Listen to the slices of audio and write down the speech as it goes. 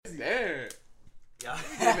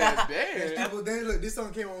So then look, this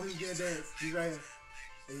song came on when he did dance. He's right here.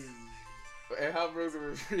 Hey. And how Brooks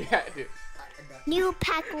reacted. New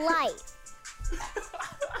Pack Light.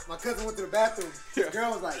 My cousin went to the bathroom. The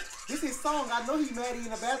girl was like, "This is his song. I know he mad he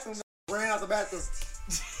in the bathroom." Ran out the bathroom.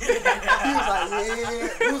 He was like, "Yeah."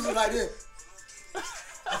 Bruce was like this.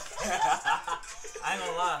 I ain't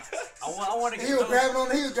gonna lie. I want to get. He was grabbing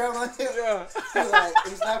on him. Yeah. He was like, he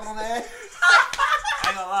was slapping on the ass. I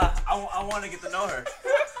ain't gonna lie. I want to get to know her.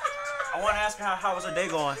 I want to ask her how was her day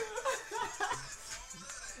going.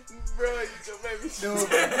 Bro, you just made me Dude,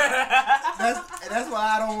 that's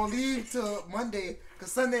why I don't want to leave till Monday.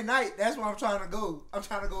 Cause Sunday night, that's where I'm trying to go. I'm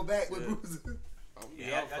trying to go back with Bruce.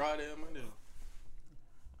 Yeah, Friday and Monday.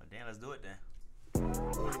 Oh, damn, let's do it then.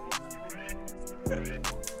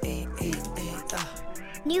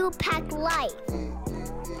 New Pack Light.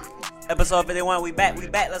 Episode 51, we back,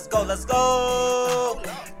 let's go.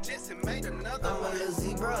 I'm a little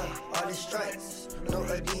zebra, all the stripes, no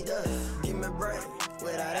Adidas. Give me bread,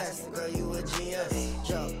 without asking, girl, you a genius.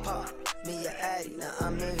 Jump, pop, me a addy, now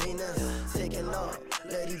I'm in Venus. Taking off,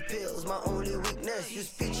 let these pills, my only weakness. You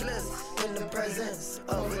speechless in the presence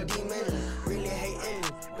of a demon. Really hating,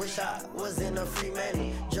 wish I wasn't a free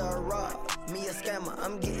man. Jaw rob, me a scammer,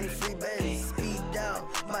 I'm getting free bands. Speed down,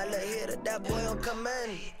 my little hitter, that boy on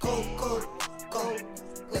command. Go,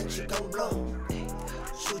 let you go blow.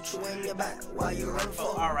 Shoot you in your back while you run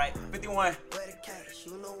for. All right, 51. Where the cash,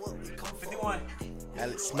 you know what we come for. 51.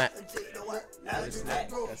 Alex Smack. Alex Mack.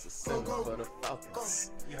 That's a center for the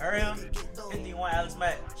Falcons. You heard him? 51, Alex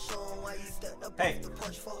Mack. Hey. Oh,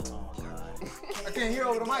 God. I can't hear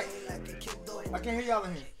over the mic. I can't hear y'all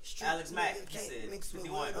in here. Alex Mack, he said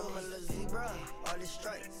 51.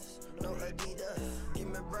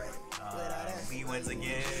 He wins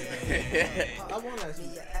again. I won last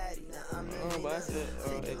week. But I said,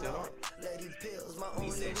 He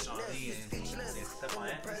said Sean Lee and he said Stephon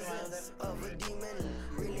Andrews.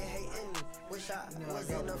 Wish I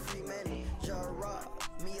wasn't a free man. Jaw rob,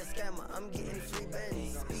 me a scammer, I'm getting free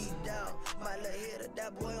bands. Speed down, my little hitter,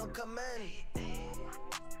 that boy on command.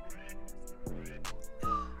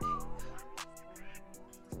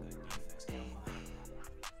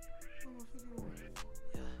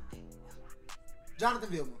 Jonathan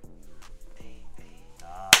Vilma.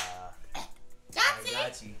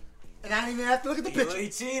 Got you. And I didn't even have to look at the picture. He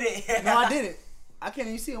cheated. No, I didn't. I can't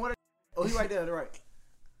even see him. Oh, he right there on the right.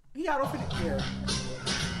 He out on 50. Yeah.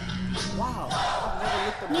 Wow. I've never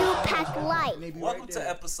looked at New Pack Light. Maybe Welcome right to there.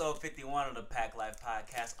 episode 51 of the Pack Life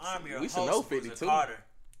Podcast. I'm your We should host, know Bruiser 52. Carter.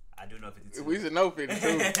 I do know 52. we should know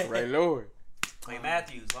 52. Right, Lord. Queen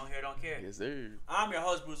Matthews, long hair, don't care. Yes, sir. I'm your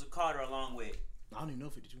host, Bruiser Carter, along with I don't even know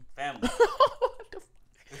 52. family.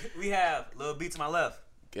 We have Lil B to my left,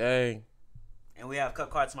 Gang. and we have Cut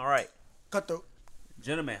Card to my right. Cutthroat.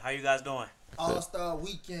 Gentlemen, how you guys doing? All-Star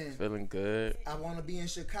Weekend. Feeling good. I want to be in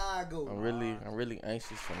Chicago. I'm really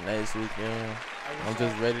anxious for next weekend. I'm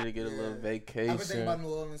just ready to get a little I've been thinking vacation. about New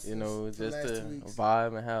Orleans You know, for the just last to 2 weeks.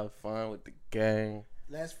 vibe and have fun with the gang.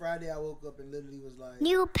 Last Friday, I woke up and literally was like,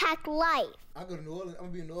 New Pack Light. I'm going to New Orleans. I'm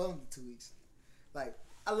going to be in New Orleans in 2 weeks. Like,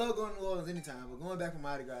 I love going to New Orleans anytime, but going back from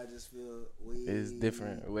Mardi Gras, I just feel way It's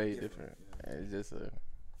different, way different. Yeah. It's just a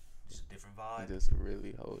Different vibe.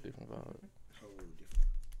 really whole different vibe. Whole different.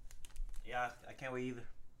 Yeah, I can't wait either.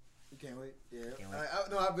 You can't wait? Yeah. Can't wait.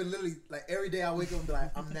 No, I've been literally, like, every day I wake up and be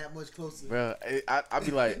like, I'm that much closer. Bro, I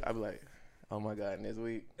be like, oh my God, next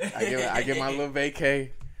week I get my little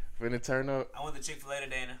vacay, finna turn up. I went to Chick-fil-A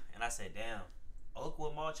today, and I said, damn,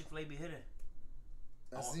 Oakwood Mall Chick-fil-A be hitting.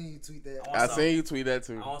 I seen you tweet that. I seen you tweet that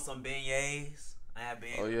too. I want some beignets. I have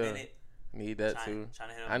beignets Oh, in yeah. a minute. Need that too. Trying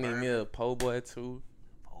to hit I need me a po' boy too.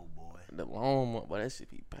 Oh, boy. The long one, boy, that shit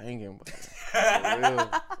be banging, bro. For real,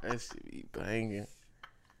 that shit be banging.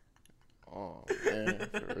 Oh man,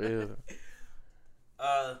 for real.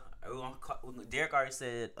 Derek already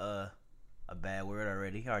said a bad word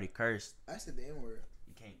already. He already cursed. I said the N word,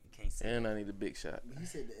 You can't say. And I need a big shot. but he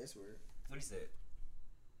said the S word. What he said?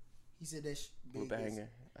 He said that We're big banging.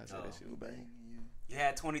 I said Oh. that shit was banging. Yeah. You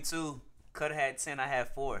had 22. Cutter had 10. I had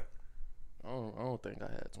 4. I don't think I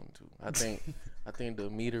had 22. I think the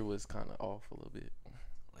meter was kind of off a little bit.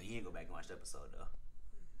 Well, you didn't go back and watch the episode though.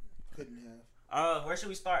 Couldn't have. Where should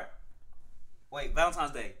we start? Wait,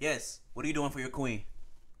 Valentine's Day. Yes. What are you doing for your queen?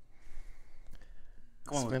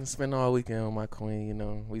 Come on. Spend all weekend with my queen. You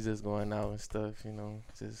know, we just going out and stuff. You know,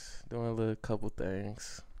 just doing a little couple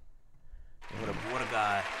things. What a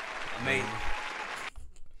guy. Amazing.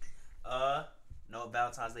 No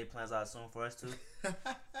Valentine's Day plans, I assume, for us too.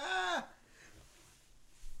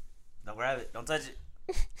 Don't grab it. Don't touch it.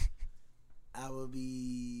 I will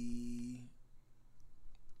be.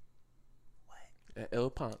 What? at El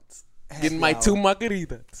Ponce. Happy Getting my hour. 2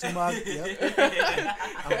 margaritas. Yep.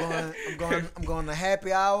 I'm going to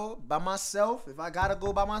happy hour by myself. If I gotta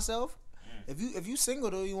go by myself. If you single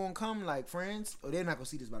though, you won't come like friends, or they're not gonna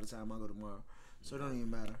see this by the time I go tomorrow. So it don't even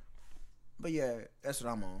matter. But yeah, that's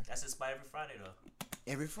what I'm on. That's his spot every Friday though.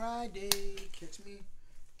 Every Friday, catch me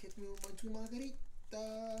with my 2 margaritas.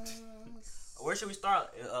 Where should we start?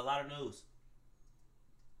 A lot of news.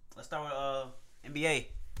 Let's start with NBA.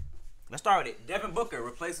 Let's start with it. Devin Booker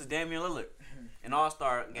replaces Damian Lillard in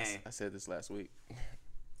All-Star game. I said this last week.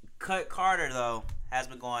 Cut Carter though has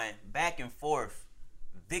been going back and forth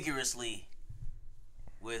vigorously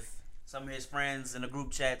with some of his friends in the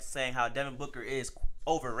group chat saying how Devin Booker is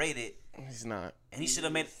overrated. He's not. And he should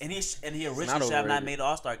have made he originally not should have not overrated. made the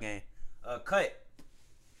All-Star game. Cut.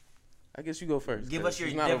 I guess you go first. Give 'cause us your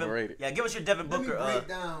he's not Devin. overrated. Yeah, give us your Devin Let me Booker. break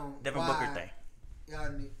down Devin why Booker thing.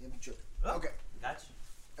 Y'all need to be tripping. Oh. Okay, Got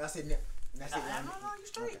you. I said no. That's it. No, you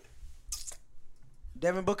straight.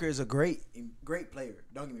 Devin Booker is a great player.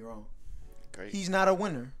 Don't get me wrong. Great. He's not a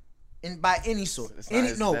winner, by any sort. That's not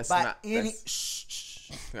his- that's by not- any. that's- Shh.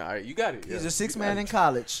 All right, you got it. He's yeah. a 6 You man got in it.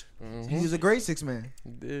 college. He was a great 6 man. He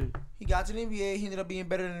did. He got to the NBA. He ended up being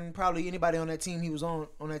better than probably anybody on that team he was on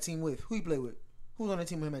that team with. Who he played with? Who was on that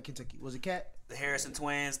team with him at Kentucky? Was it Cat? The Harrison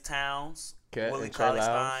twins, Towns, Cat Willie and Trey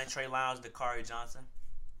Cauley-Stein, Lyles. Trey Lyles, Dakari Johnson.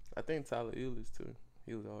 I think Tyler Ulis too.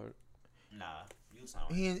 He was hard. Nah, you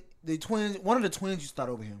sound The twins. One of the twins you start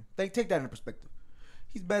over him. Take that into perspective.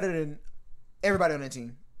 He's better than everybody on that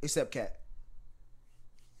team except Cat.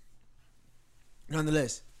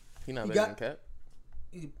 Nonetheless, He not He better got- than Cap.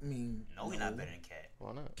 I mean, No, he's not better than Cat.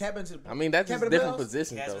 Why not? Cat been to the. I mean, that's Cat just been to different playoffs?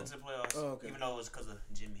 positions Cat's though. been to the playoffs, Oh, okay. even though it was because of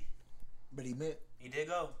Jimmy. But he meant, He did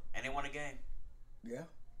go, and they won a game. yeah.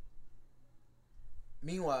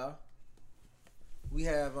 Meanwhile, we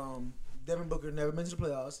have Devin Booker never been to the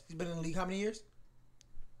playoffs. He's been in the league how many years?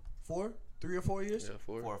 4, 3 or 4 years. Yeah,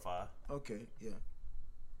 4. 4 or 5. Okay, yeah.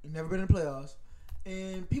 He never been in the playoffs.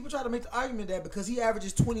 And people try to make the argument that because he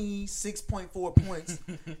averages 26.4 points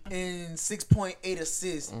and 6.8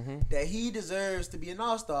 assists, that he deserves to be an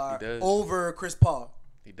All-Star He does. over Chris Paul.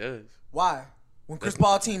 He does. Why? When Chris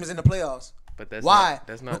Paul team is in the playoffs. But that's Why? Not,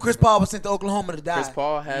 that's not When Chris different. Paul was sent to Oklahoma to die. Chris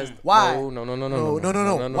Paul has Why? No.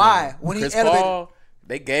 No. Why? When he Chris elevated- Paul,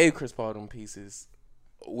 they gave Chris Paul them pieces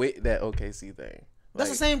with that OKC thing. That's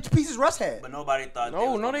Like, the same pieces Russ had. But nobody thought.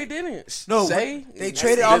 No, they didn't. No, Shea, they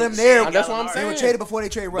traded all them there. That's what I'm They saying. were traded before they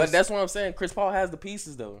traded Russ. But that's what I'm saying. Chris Paul has the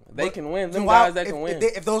pieces though. They But- can win. so Them why- guys that can win.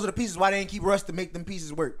 If those are the pieces, why they didn't keep Russ to make them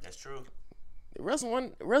pieces work? That's true. Russ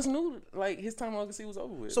knew like his time on OKC was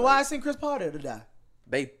over with. So Like, why I sent Chris Paul there to die?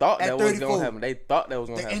 they thought at that was 34? gonna happen. They thought that was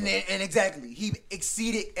gonna happen. And exactly, he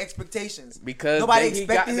exceeded expectations Because nobody he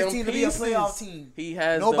got expected his them team to be a pieces. playoff team. He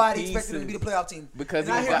has Nobody the expected him to be the pieces. playoff team. Because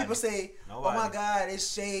and I he hear got- people say, "Oh Nobody. my God,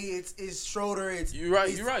 it's Shea, it's Schroeder, it's You're right.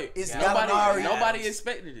 it's, You're right. It's Nobody Gallinari." Nobody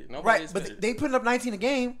expected it. Nobody Right, expected but they putting up 19 a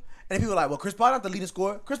game, and people are like, "Well, Chris Paul not the leading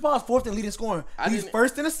scorer. Chris Paul's fourth in leading scoring. I He's didn't-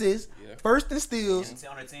 first in assists, Yeah. first in steals, And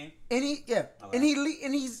on the team. and he Okay. and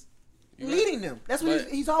he's You're leading them. That's what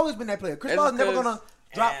But- he's always been that player. Chris That's Paul's never because- gonna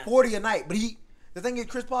drop And- 40 a night, but the thing is,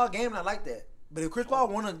 Chris Paul game not like that. But if Chris Paul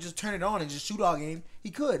want to just turn it on and just shoot all game,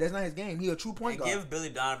 he could. That's not his game. He a true point And guard. give Billy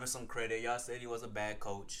Donovan some credit. Y'all said he was a bad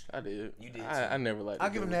coach. I did. You did, I never liked. I'll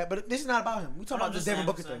give him that. But this is not about him. We talking about this Devin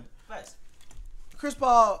Booker thing. Facts. Chris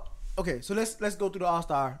Paul. Okay, so let's go through the All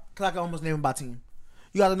Star. Cause I can almost name him by team.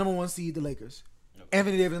 You got the number 1 seed, the Lakers. Okay.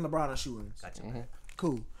 Anthony Davis and LeBron are shoe-ins. Gotcha.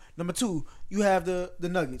 Cool. Number 2, you have the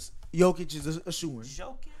Nuggets. Jokic is a shoe-in.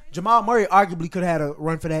 Joking. Jamal Murray arguably could have had a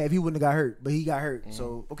run for that if he wouldn't have got hurt, but he got hurt.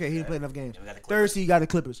 So, okay, he didn't play enough games. And we got the Third Clippers. seed, you got the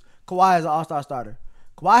Clippers. Kawhi is an all-star starter.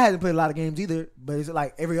 Kawhi hasn't played a lot of games either, but it's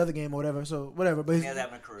like every other game or whatever. So, whatever. But He has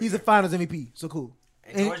having a career. he's a finals MVP, so cool.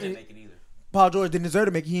 And George didn't make it either. Paul George didn't deserve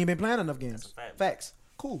to make it. He ain't been playing enough games. That's a fact. Facts.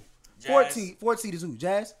 Cool. Jazz. Fourth seed is who?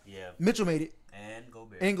 Jazz? Yeah. Mitchell made it. And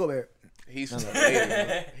Gobert. And Gobert. He just made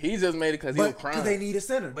it. He just made it because he was But crying. because they need a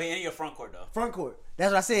center. But in your front court though. Front court.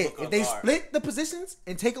 That's what I said. Booker If they guard. split the positions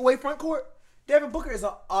and take away front court, Devin Booker is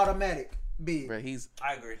an automatic big. Bro, he's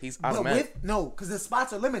I agree. But automatic. because the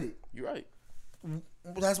spots are limited. You're right.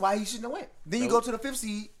 That's why he shouldn't have went. Then you Nope. go to the 5th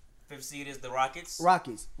seed, Fifth seed is the Rockets.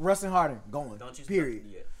 Rockets. Russ and Harden going. Don't you? Period.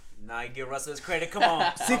 Yeah. Now you give Russell his credit. Come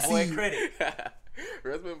on. Six My boy seed. credit.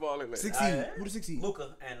 Russ been balling like 6th Uh, seed. Who the 6th seed?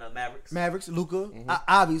 Luka and Mavericks. Mavericks. Luka.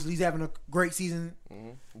 Obviously, he's having a great season.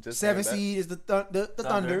 Just 7th saying that. seed is the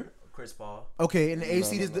Thunder. Chris Paul. Okay, and the 8th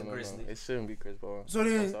seed is the. No. Grizzlies. It shouldn't be Chris Paul. So I'm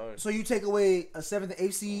then, sorry. so you take away a 7th and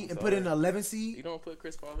 8th seed and put in an 11th You seed. don't put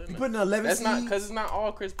Chris Paul in You there. put in an 11th That's seed. not because it's not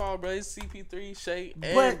all Chris Paul, bro. It's CP3, Shea,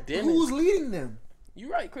 and But Dennis. who's leading them? You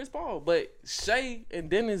right, Chris Paul, but Shea and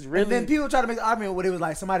Dennis really. And then people try to make the argument where it was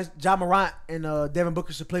like somebody, Ja Morant and Devin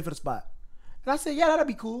Booker should play for the spot. And I said, yeah, that'd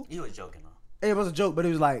be cool. He was joking though. It was a joke, but it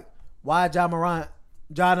was like, why Ja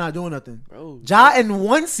not doing nothing? Bro, Ja in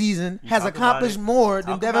one season has talk about accomplished it. more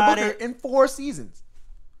than Talk Devin about Booker it. in 4 seasons.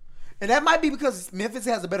 And that might be because Memphis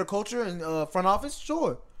has a better culture and front office,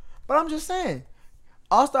 sure. But I'm just saying,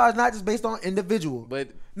 All-Star is not just based on individual. but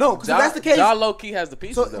No, because if that's the case, Ja low key has the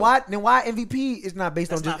pieces. so though. why MVP is not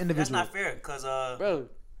based on just individual? That's not fair because bro?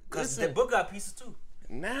 the Listen, book got pieces too.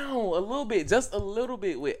 now a little bit, just a little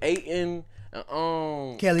bit with Ayton,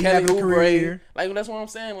 Kelly having a career Oubre. year. Like that's what I'm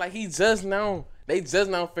saying. Like they just now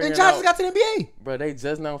figuring And Ja out. just got to the NBA. Bro, they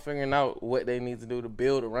just now figuring out what they need to do to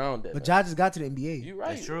build around that. But Ja just got to the NBA. You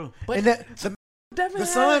right. That's true. But And the Devin the had-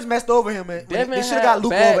 Suns messed over him. And Devin they should have had got Luka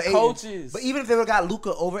bad over Ayton. coaches. But even if they would have got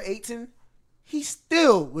Luka over Ayton, he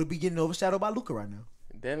still would be getting overshadowed by Luka right now.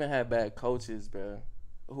 Devin had bad coaches, bro.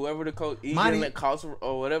 Whoever the coach, Monty- Egan, that coach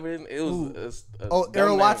or whatever, it was. Oh, dumb Earl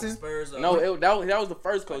name. Watson? Spurs. No, that was the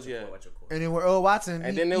first coach. Yeah, And then with Earl Watson,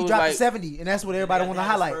 And he, then it he was dropped like- to 70, and that's what everybody Yeah, want to they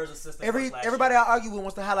had the highlight. Spurs assistant coach last Everybody year. I argue with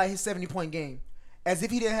wants to highlight his 70-point game. As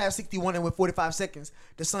if he didn't have 61 and with 45 seconds,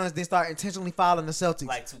 the Suns then start intentionally fouling the Celtics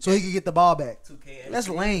Like 2K. so he could get the ball back. 2K. That's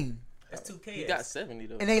lame. That's 2K. he got 70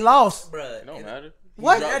 though. And they lost. Bruh. It don't matter. He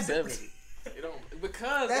What? dropped 70. It don't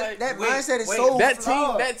because That wait, mindset is wait. so that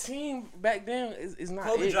flawed. team back then is not.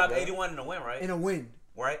 Kobe it, dropped bro. 81 in the win, right? in a win.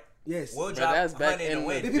 Right? Yes. Will But dropped that's back 100 in in the the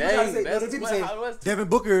win. The people try to say, That's the people what- say how was- Devin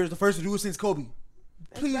Booker is the first to do it since Kobe.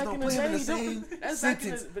 Please back don't in the put him in the day, same that's back in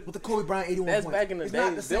sentence the- with the Kobe Bryant 81 That's points. back in the It's day. not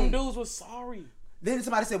the Them same. dudes was sorry. Then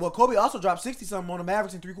somebody said, well, Kobe also dropped 60-something on the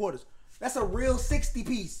Mavericks in 3 quarters. That's a real 60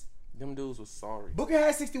 piece. Them dudes was sorry. Booker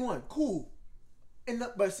had 61. Cool.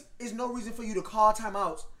 But there's no reason for you to call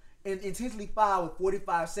timeouts and intentionally foul with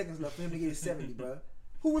 45 seconds left for him to get his 70, bro.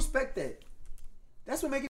 Who respect that? That's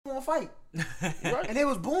what make it want to fight. Right? And they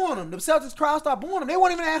was booing them. The Celtics crowd started booing them. They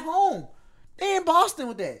weren't even at home. They in Boston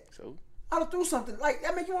with that. So I'd have threw something. Like,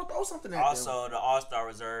 that make you want to throw something at them. Also, the All-Star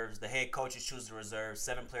reserves, the head coaches choose the reserves,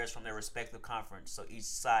 7 players from their respective conference, so each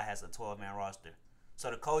side has a 12-man roster.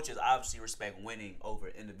 So the coaches obviously respect winning over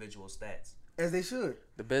individual stats. As they should.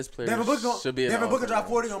 the best players Devin Booker, should be. in Devin the Booker All-Star dropped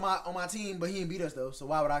 40 on my team, but he didn't beat us, though. So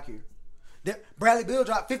why would I care? Bradley Beal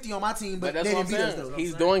dropped 50 on my team, But but that's they what I'm didn't beat us, saying. though.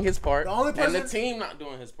 He's doing his part, The only and the person- team not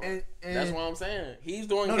doing his part. And- That's what I'm saying. He's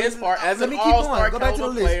doing No, his part as let an me keep going. all-star Go back to the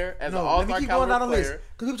caliber list. player. As an let me all-star keep going down caliber the list. player,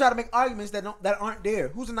 Because people try to make arguments that aren't there.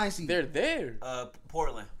 Who's the 9th seed? they're there.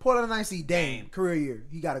 Portland. Portland 9th seed. Dame. Dame. Career year.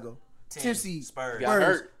 He got to go. 10, 10th seed. Spurs. Got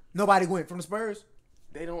hurt. Nobody went from the Spurs.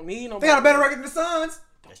 They don't need nobody. They got a better record than the Suns.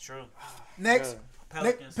 That's true. Next.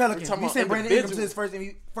 Pelicans. Pelicans. We're talking We about sent Brandon Ingram to individuals.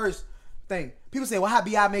 his first thing. People say, well, how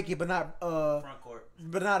B.I. make it, but not Front court.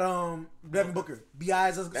 Devin Booker. B.I.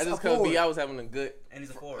 is a That's just forward. because B.I. was having a good And he's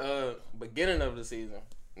a forward. beginning of the season.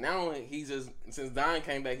 Now he's just since Don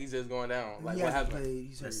came back, he's just going down. Like He what hasn't happened? played.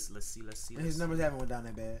 He's hurt. Let's see. And his numbers haven't went down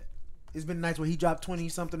that bad. It's been nights where he dropped 20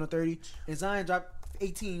 something or 30, and Zion dropped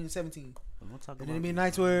 18 and 17. We'll talk And then it about be this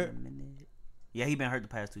nights in where, a minute. Yeah, he been hurt the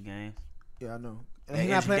past 2 games. yeah, I know. And He he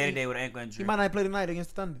not playing. day with an ankle He injury. might not play tonight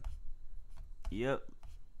against the Thunder. Yep.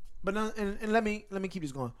 But no, and let me keep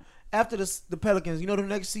this going. After the Pelicans, you know who the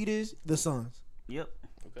next seed is? The Suns. Yep.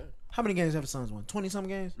 Okay, How many games have the Suns won? 20 some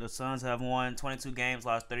games. The Suns have won 22 games,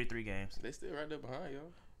 lost 33 games. they still right there behind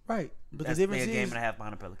y'all. Right. But That's the they a difference game is, and a half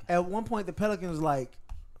behind the Pelicans. at one point the Pelicans like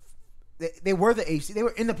they were the AC. They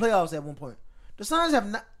were in the playoffs at one point. The Suns have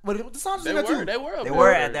not. But the Suns They got were. two. They were. They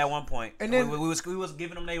were at that one point. And And then- then we was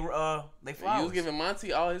giving them they You flowers. was giving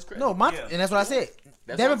Monty all his credit. No, Monty, Yeah. and that's what I said.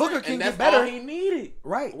 That's Devin what I'm Booker saying. can And get that's all better. he needed.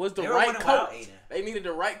 Right. Was the They were right winning without coach. Aiden. They needed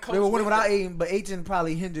the right coach. They were winning with without them. Aiden, but Aiden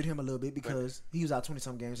probably hindered him a little bit because he was out 20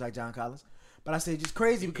 some games like John Collins. But I said just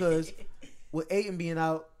crazy because with Aiden being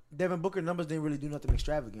out, Devin Booker numbers didn't really do nothing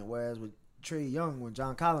extravagant. Whereas with Trae Young, when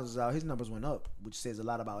John Collins was out, his numbers went up, which says a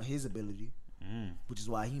lot about his ability, which is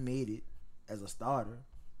why he made it as a starter.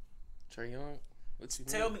 Trae Young. What you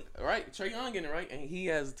Tell mean? me- Right, Trae Young getting it right, and he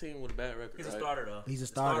has a team with a bad record. He's right? a starter though. He's a The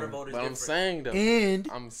starter. vote is But I'm different. saying though. And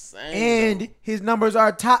I'm saying though. his numbers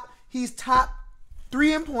are top. He's top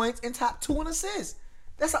 3 in points and top 2 in assists.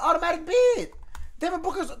 That's an automatic bid. Devin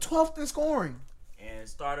Booker's 12th in scoring. And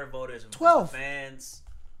starter voters, 12. fans,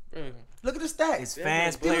 Mm. Look at the stats. it's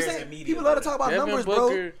fans, People, players, say, and media. people love to talk about Devin numbers, Booker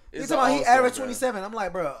bro. They is talk about an he all-star, averaged bro. 27. I'm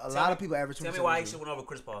like, bro, a lot of people average 27. Tell me why he should win over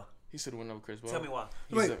Chris Paul. He should have won over Chris Paul. Tell me why.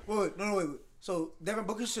 He's Wait. So Devin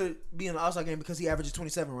Booker should be in the All-Star game because he averages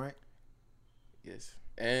 27, right? Yes,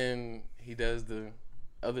 and he does the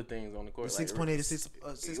other things on the court. The like 6.8 to 6.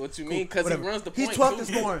 What you cool, mean? Because he whatever. runs the point. He's 12th too. in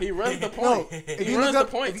scoring. He runs the point. No, if he you runs look the up,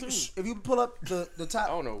 point if you, too. if you pull up the I top,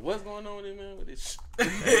 don't know what's going on with him, man. With this.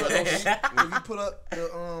 if you pull up the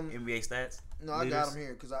NBA stats. no, I got him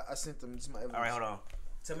here because I sent them to my. All right, hold on.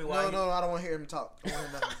 Tell me why. No, I don't want to hear him talk. I don't want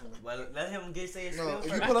to hear nothing from him. Well, let him say his No, spiel if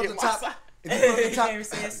you first. pull up Get the my top, side. if you pull up He the can't top, even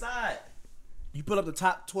say his side. you pull up the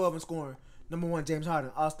top 12 in scoring. Number 1, James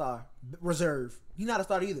Harden, All-Star, reserve. He's not a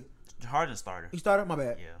starter either. Harden starter. He starter, my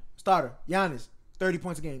bad. Yeah. Starter, Giannis, 30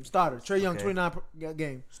 points a game. Starter, Trae Young, Okay. 29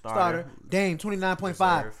 game. Starter. Starter, Dame,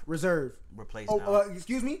 29.5 reserve. Replace Oh, now.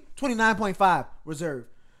 excuse me, 29.5 reserve.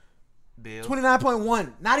 Bill.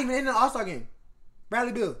 29.1, not even in the All-Star game.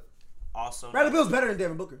 Bradley Beal. Also. Bradley Beal's better than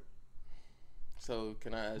Devin Booker. So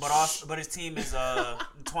can I? But his team is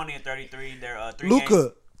 20 and 33. They're 3 Luka,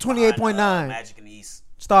 games 28.9 behind, Magic in the East.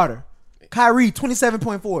 starter. Kyrie,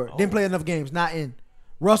 27.4, Oh. didn't play enough games, not in.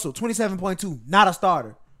 Russell, 27.2, not a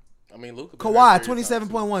starter. I mean, Luka. Kawhi,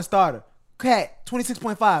 27.1 starter. Cat,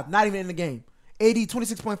 26.5, not even in the game. AD,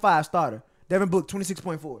 26.5 starter. Devin Book,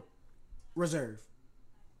 26.4 reserve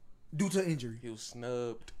due to injury. He was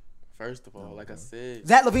snubbed. First of all, like I said,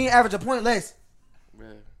 Zach LaVine averaged a point less.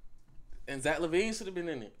 bruh. And Zach LaVine should have been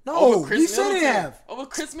in it. No, Over Chris he shouldn't Middleton. have. Over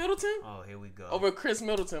Chris Middleton? Oh, here we go. Over Chris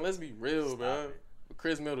Middleton. Let's be real, Stop bro. it.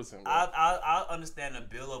 Chris Middleton, bro. I understand the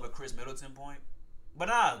Bill over Chris Middleton point, but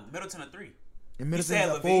nah, Middleton a 3. And You Middleton's said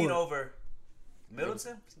a Levine forward. over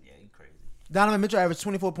Middleton? Yeah, you crazy. Donovan Mitchell averaged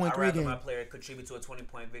I'd 24.3 rather my games. player contribute to a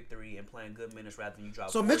 20-point victory and playing good minutes rather than you drop.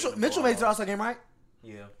 So 40 Mitchell in the made it to the ball. All-Star game, right?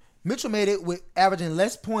 Yeah. Mitchell made it with averaging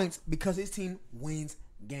less points because his team wins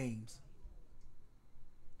games.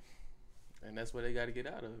 And that's what they got to get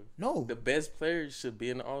out of. No, The best players should be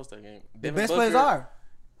in the All-Star game. the Devin best Booker, players are.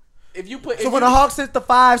 If you put, So when the Hawks sent the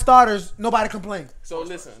 5 starters, nobody complained. so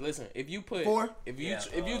listen. If you put 4? if you Yeah,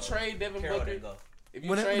 if you trade Devin Carroll Booker, didn't go. if you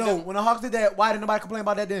When trade no, Devin, when the Hawks did that, why did nobody complain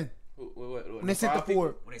about that then? when When they sent the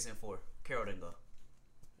 4. When they sent 4, Carroll didn't go.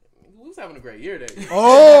 We was having a great year that year.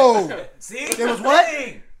 Oh, See, They was what?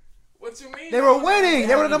 Winning. What you mean? They were winning.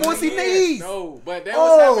 They were the number 1 seed in the East. No, but they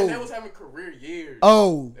Oh. was having career years.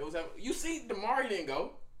 Oh, They was having. You see, DeMar didn't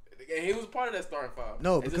go, and he was part of that starting 5.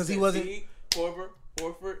 No, It just because he said wasn't- Teague, Korver,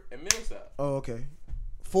 Horford, and Millsap. oh, okay.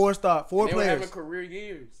 4 They were players. having career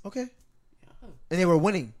years. Okay, and they were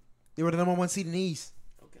winning. They were the number 1 seed in the East.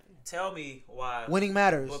 Okay, Tell me why Winning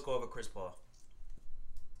matters. Book over Chris Paul.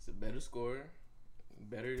 he's a better scorer.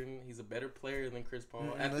 He's a better player than Chris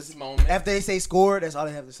Paul at let's- this moment. After they say score, that's all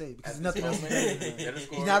they have to say because At nothing this else. moment, better He's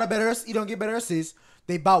scorer. not a better. He don't get better assists.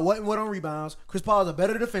 They about what and what on rebounds. Chris Paul is a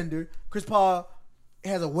better defender. Chris Paul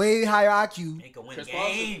has a way higher IQ. They can win Chris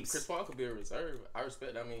games. Paul could be a reserve. I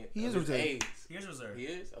respect. I mean, He is of his reserve. age. Here's reserve. He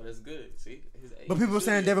is. Oh, that's good. See, his age. But people are should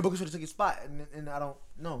saying be. Devin Booker should have took his spot, and I don't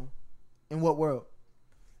know. In what world?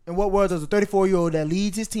 In what world does a 34-year-old that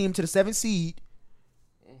leads his team to the 7th seed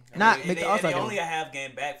not And make they, the and All-Star they game? only a half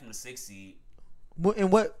game back from the 6th seed. In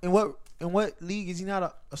what league is he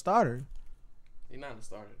not a starter? He's not a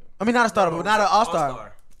starter though. I mean, not a starter, but not an All-Star.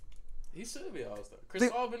 All-Star. He should be an all-star. Chris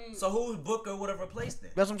Think- Paul been. So who Booker would have replaced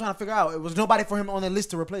them? That's what I'm trying to figure out. It was nobody for him on the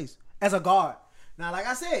list to replace as a guard. Now, like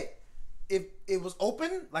I said, if it was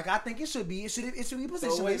open, like I think it should be, it should be So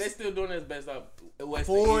positionless. wait, they still doing this based off West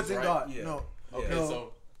Forwards to East, and right? guard. Yeah. No. Okay, No.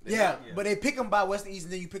 so Yeah, but they pick them by West and East,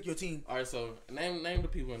 and then you pick your team. All right, so name the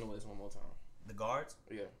people in the West one more time. The guards?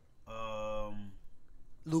 Yeah.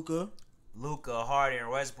 Luka. Luka, Harden,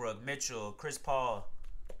 Westbrook, Mitchell, Chris Paul.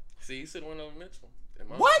 See, you should have went over Mitchell. in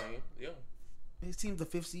my What? opinion. Yeah. His team's the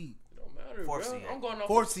 5th seed. It don't matter, Fourth bro. seed. I'm going off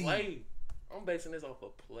Fourth of seed. play. I'm basing this off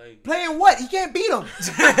of play. Playing what? He can't beat them.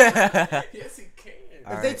 Yes, he can.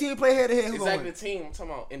 If they team play head to head, who gonna Exactly, win? the team. I'm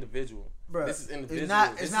talking about individual. Bruh, This is individual.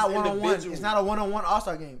 It's This not is 1-on-1. individual. It's not a 1-on-1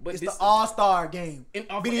 All-Star game. But It's this- the All-Star game.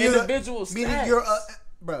 Off Meaning of you're- individual Meaning stats. you're,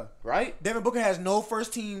 bruh. right? Devin Booker has no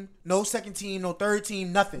first team, no second team, no third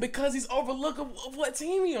team, nothing. Because he's overlooked of what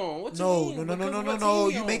team he on. What you No, mean? no. Because of what No. team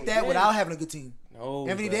he You on. make that Yes. without having a good team. No,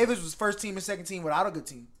 Anthony bro. Davis was first team and second team without a good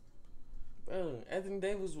team. Bro, Anthony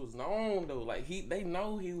Davis was known though. Like they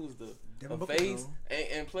know he was the Devin a Booker face, know.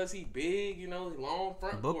 and plus he big. You know, long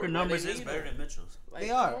front. Booker court. Like, numbers they is need better him. than Mitchell's. Like, They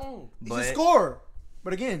are. come on. He's But- a scorer.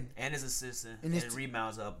 But again, And his assists and And his his-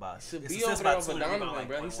 rebounds up by. Should his be assists over by there over 2 and rebound Donovan, like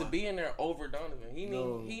bro. He 0.1. should be in there over Donovan. He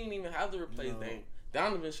No. didn't even have to replace No. Dame.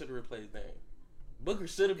 Donovan should have replaced Dame. Booker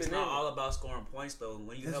should have It's been not in. all about scoring points though.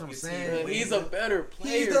 When you That's help what your I'm team, saying. win, He's a better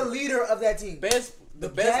player. he's the leader of that team. The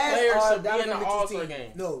best Jazz player are should be in Donovan the Mitchell's All-Star team.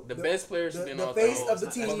 game. No, the best player should be in the The All-Star face game. of the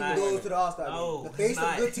it's team not. goes to the All-Star No, game. The it's face of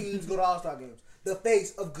not. good teams go to All-Star games. the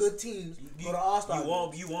face of good teams go to All-Star.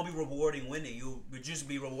 You won't be rewarding winning. You just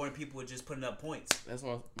be rewarding people with just putting up points. That's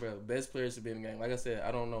my bro. Best players should be in the game. Like I said,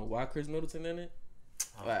 I don't know why Chris Middleton in it.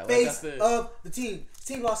 Like I Face said, of the team. His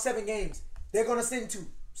team lost 7 games. They're gonna send 2.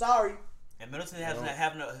 Sorry. And Middleton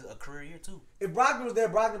having a career year too. If Brogdon was there,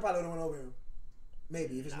 Brogdon probably would have went over him.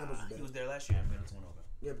 Maybe if his numbers was He better. was there last year and Middleton went over.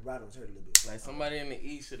 Yeah, but Brogdon was hurt a little bit. like somebody in the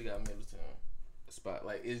East should have got Middleton spot.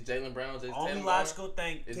 Like is Jaylen Brown? Just Only Tatum logical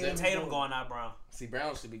thing Is is Tatum Tatum going out, Brown. See,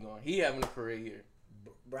 Brown should be going. He having a career year.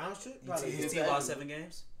 Brown should probably. His team lost 7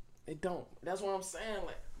 games. It don't. That's what I'm saying.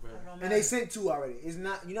 Like, bro. And they sent 2 already. It's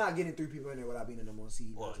not. You're not getting 3 people in there without being the number 1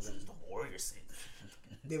 seed. Well, it's just the Warriors sent.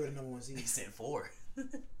 They were the number 1 They seed. sent 4.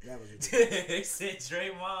 That was ridiculous. They sent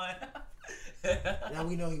Draymond. Now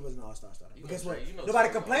we know he was an All-Star starter. But guess what? You know Nobody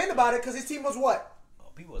Trey complained Young. about it because his team was what? Oh,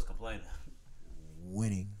 people was complaining.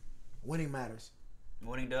 Winning. Winning matters.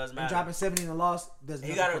 Winning does And matter. dropping 70 in the loss does. You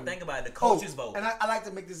nothing got for to me. think about it. The Oh, coaches vote. and I like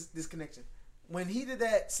to make this connection. When he did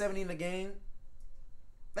that 70 in the game,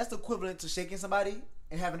 that's the equivalent to shaking somebody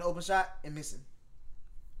and having an open shot and missing.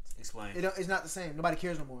 Explain. It's not the same. Nobody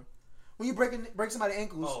cares no more. When you break somebody's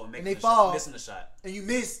ankles and they the fall shot, missing the shot. and you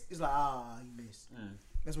miss, it's like you missed.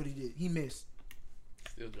 That's what he did. He missed.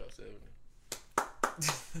 Still drop 70.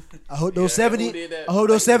 I hope those Yeah, 70. who did that? I hope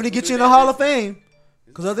those Like, 70 who get did you in the that Hall of this Fame.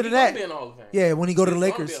 Because other than He gonna that, be in the Hall of Fame. yeah, when he go to the He's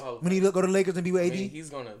gonna be Lakers, a Hall of when he Fame. go to the Lakers and be with I AD, mean, he's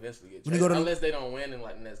gonna eventually get When he traded go to- unless they don't win in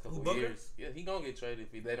like the next couple Booker? years. Yeah, he gonna get traded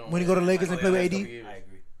if they don't. When he win go to in, Lakers like, and play with the next AD? couple years. I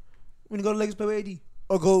agree. when he go to the Lakers play with AD,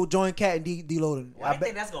 or go join Cat and D Loden. Why do you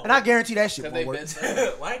think that's gonna And I work? guarantee that shit Cause won't they work. best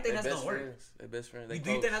friends. Why do you think They that's best gonna work? friends. They best friends. They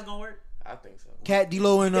Do you think that's gonna work? I think so. Cat,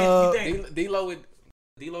 D-Lo, and You think- D-Lo with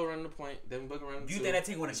D-Lo running the point. Devin Booker running the Do you two. think that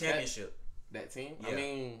team win a Cat- championship? That team? Yeah. I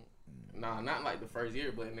mean, nah, not like the first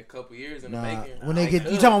year, but in a couple years in Nah, the making. when they get,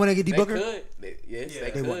 could. you talking about when they get D They Booker? could. Yes, Yeah. they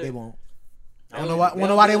They could. won't. They won't. That Wanna know would- why? that Wanna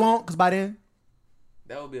know would why be they a- won't? Because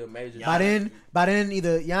That would be a major. by then,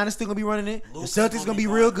 either Giannis still gonna be running it, Luka's the Celtics gonna gonna be be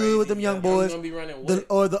going real good with them crazy. young Yeah, boys, gonna be running the, what?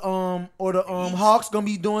 or the Hawks gonna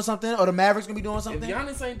be doing something, or the Mavericks gonna be doing If something.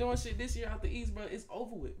 Giannis ain't doing shit this year out the East, bro, it's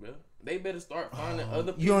over with, bro. They better start finding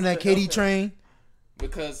other. You on that pieces to KD help him. train?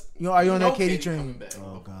 Because Are you on that know KD coming train? back.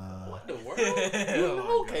 Oh God. What the world? You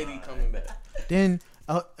know KD coming back. Then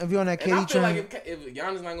if you're on that And I KD feel train, like if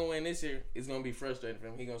Giannis not gonna win this year, it's gonna be frustrating for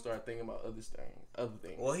him. He gonna start thinking about other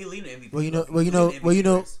things. Well, he leading MVP. well,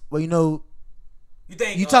 you know, You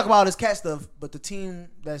think you talk about all this cat stuff, but the team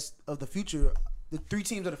that's of the future, the 3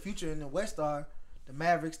 teams of the future in the West are the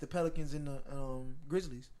Mavericks, the Pelicans, and the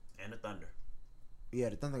Grizzlies. and the Thunder. Yeah,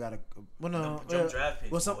 the Thunder got a well, no, Them draft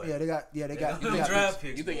picks, well, some boy. they got Them they got draft picks.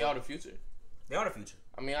 picks. You think boy. y'all the future? They are the future.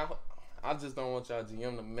 I mean, I just don't want y'all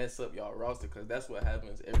GM to mess up y'all roster because that's what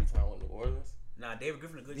happens every time with New Orleans. Nah, David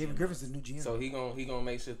Griffin a good. David GM. Griffin's the new GM. So he gonna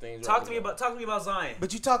make sure things. Talk right to me about Zion.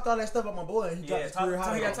 But you talked all that stuff about my boy, and he dropped his talk- career talk-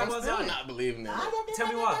 high. yeah, I'm talk about still Zion. not believing in it. Tell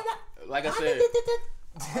me why. Like I said,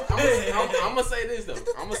 I'm gonna say this though.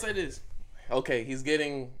 I'm gonna say this. Okay, he's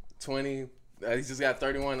getting 20. He's just got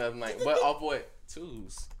 31 of them. Like, but off what?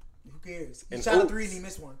 2s. Who cares? He And shot a oops. 3 and he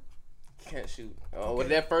missed one. Can't shoot. With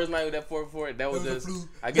that first night with that 4-4, that was It was a just. fluke.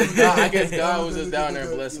 I guess God That was was just good, down good, there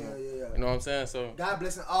good. blessing Yeah, him. yeah, yeah. You know what I'm saying? So God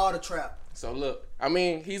blessing all the trap. look, I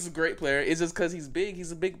mean, he's a great player. It's just because he's big.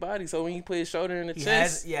 He's a big body. So when he put his shoulder in the He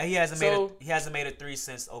chest, he hasn't So- made a 3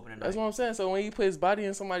 since opening night. that's what I'm saying. So when he put his body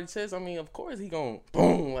in somebody's chest, I mean, of course he gonna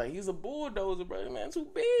boom. Like he's a bulldozer, brother. Man, too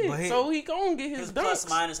big. But So he gonna get his His dunks. plus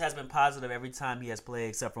minus has been positive every time he has played,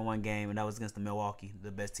 except for one game, and that was against the Milwaukee,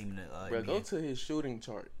 the best team in the Bro, NBA. go to his shooting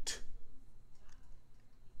chart.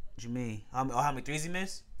 What you mean? How many threes he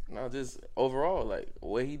missed? No, just overall, like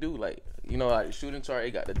what he do, like like the shooting chart.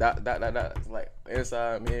 He got the dot. It's like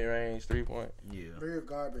inside, mid range, 3-point. Yeah. You're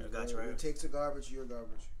garbage. I got bro. you right. It takes a garbage. You're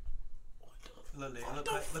garbage.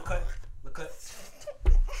 Look cut.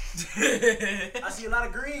 I see a lot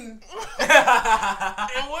of green.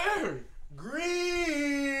 And where?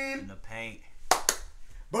 Green. In the paint.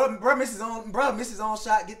 Bro, miss his own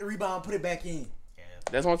shot. Get the rebound. Put it back in. Yeah.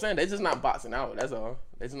 That's what I'm saying. They just not boxing out. That's all.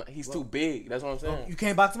 He's too big. That's what I'm saying. You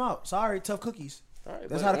can't box him out. Sorry, tough cookies. All right,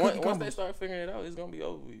 That's but how the cookie once crumbles. they start figuring it out, it's gonna be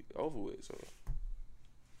over with. So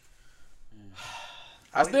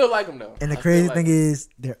I still like him though. And the I crazy still thing like him. is,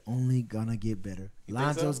 they're only gonna get better. think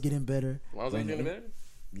Lonzo's so? getting better. Lonzo's getting better.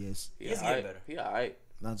 Yes, He's getting better. He alright.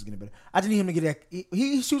 Lonzo's getting better. I just need him to get that.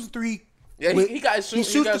 He shoots the 3. Yeah, with- he got He shoot.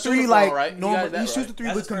 shoots got the shooting 3 form, like right? normal. got that He shoots right. the 3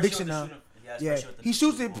 That's with his first conviction year now. with the shooting. Yeah, his first year with he the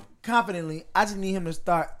shoots it shooting. confidently. I just need him to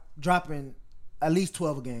start dropping at least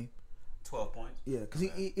 12 a game. 12 points. Yeah, because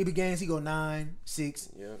he be games he go 9, 6,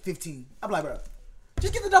 Yeah. 15. I'm like, bro,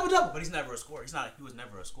 just get the double. But he's never a scorer. He was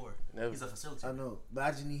never a scorer. Never. He's a facilitator. I know, but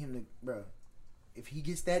I just need him to, bro. If he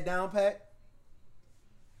gets that down pat,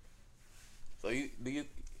 So you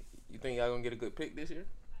think y'all gonna get a good pick this year?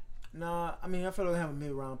 Nah, I mean I feel like they have a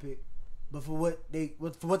mid round pick, but for what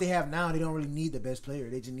they have now, they don't really need the best player.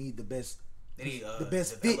 They just need the best. They need The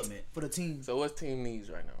best fit development. for the team. So what's team needs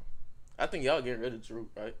right now? I think y'all getting rid of Drew,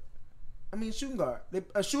 right? I mean, shooting guard.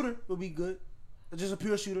 A shooter would be good. Just a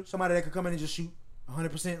pure shooter. Somebody that could come in and just shoot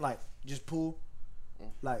 100%, like, just pull.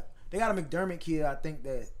 Like, they got a McDermott kid, I think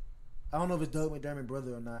that, I don't know if it's Doug McDermott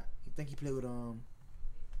brother or not. I think he played with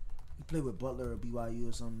Butler or BYU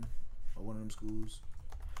or something, or one of them schools.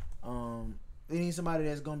 They need somebody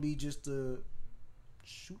that's going to be just a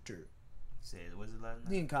shooter. Said, what's his last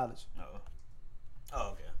He name? in college.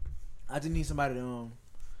 Oh, okay. I just need somebody to,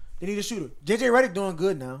 they need a shooter. JJ Redick doing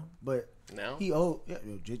good now, but Now? he old. Yeah,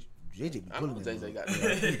 yo, JJ be I know pulling it. JJ bro. got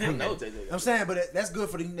that. I know JJ got I'm saying, but that's good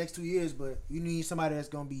for the next 2 years. But you need somebody that's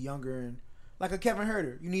gonna be younger and like a Kevin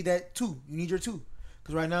Herter. You need that too. You need your two,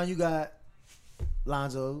 because right now you got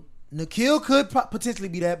Lonzo. Nikhil could potentially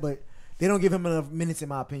be that, but they don't give him enough minutes in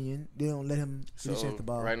my opinion. They don't let him finish at the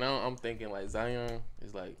ball. Right now, I'm thinking like Zion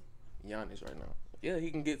is like Giannis right now. Yeah,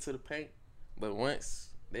 he can get to the paint, but once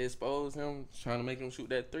they expose him, trying to make him shoot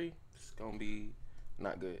that three, it's gonna be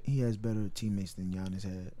not good. He has better teammates than Giannis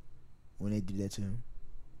had when they did that to him.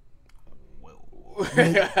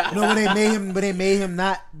 You know when they made him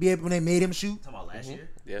not be able, when they made him shoot. Talking about last year?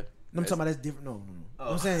 Yeah, I'm talking about that's different. No.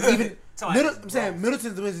 Oh. I'm saying even Talking about I'm saying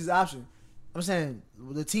Middleton was his option. I'm saying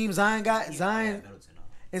the team Zion got Yeah, Zion. Middleton, no.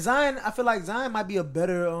 And Zion, I feel like Zion might be a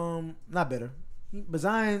better, not better, but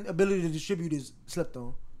Zion ability to distribute is slept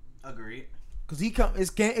on. Agreed. Cause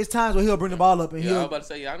it's times where he'll bring the ball up and yeah. I was about to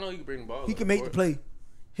say, yeah, I know he can bring the ball. he up can make the court. play.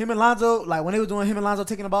 Him and Lonzo, like when they were doing him and Lonzo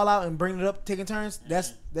taking the ball out and bringing it up, taking turns,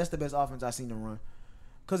 that's the best offense I've seen them run.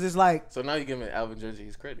 Cause it's like, So now you giving Alvin Gentry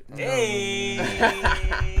his credit. Hey.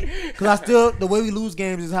 cause I still the way we lose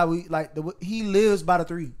games is how we like he lives by the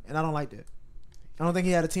three, and I don't like that. I don't think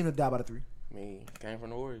he had a team to die by the three. I mean, he came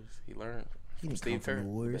from the Warriors. He learned He from didn't Steve come from Kerr, the the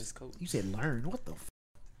Warriors. best coach. You said learn. What the?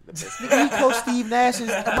 The best Nigga, he coached Steve Nash and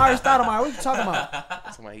Amari Stoudemire. What you talking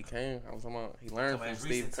about? Somebody he came. I was talking about he learned from Somebody's Steve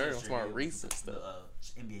recent Kerr. I'm history, talking about yeah, recent stuff.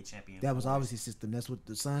 The NBA champion. That was obviously his system. That's what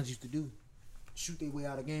the Suns used to do. Shoot their way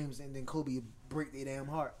out of games, and then Kobe would break their damn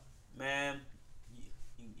heart. Man,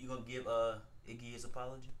 you gonna give Iggy his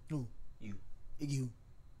apology? Who? You. Iggy who?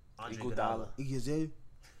 Andre Iguodala. Iggy Azalea?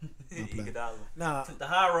 Iguodala. Nah. Took the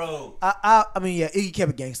high road. I mean, yeah, Iggy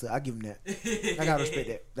kept it gangster. I give him that. I gotta respect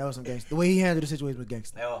that. That was some gangster. The way he handled the situation was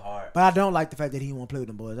gangster. That was hard. But I don't like the fact that he won't play with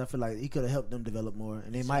them boys. I feel like he could have helped them develop more,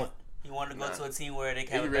 and they might. He wanted to go Nah. to a team where they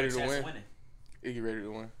can have Iggy a better ready to chance win. of winning. Iggy ready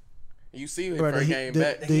to win. You see his Bro, first he- game the-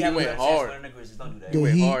 back. the- He have a went better chance of hard. winning the Grizzlies. Don't do that. He The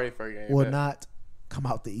went Heat hard his first game will back. not come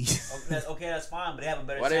out the East. Okay, that's fine, but they have a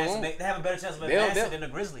better Why they chance. won't? They have a better chance of They'll- advancing they'll- than the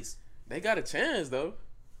Grizzlies. They got a chance though.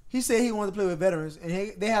 He said he wanted to play with veterans, and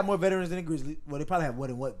they have more veterans than the Grizzlies. Well, they probably have more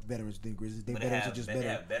than what veterans than Grizzlies. Their But they veterans have, are just they better.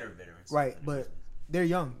 have better veterans. Right, than the but Grizzlies. they're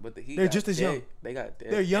young. But the Heat They're got just as dead. young. They got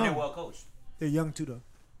dead. They're And young. they're well coached. They're young too, though.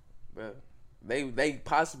 Bro, they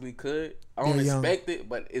possibly could. I don't They're young. expect it,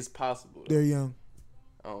 but it's possible. They're young.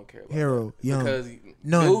 I don't care about Hero, that. young. Because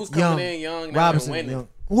None, dudes coming young. in young, now Robinson, winning. young.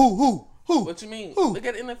 Who? What you mean? Who? Look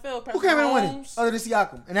at the NFL. Who came in Patrick winning Mahomes. other than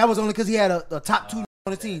Siakam? And that was only because he had a top two on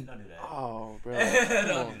the team. Don't do that. Oh, bro.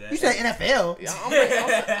 Don't do that. You said NFL.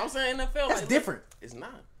 Yeah, I'm saying NFL. That's like, look, different. It's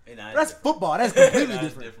not. Nah, That's it's football. That's completely Nah,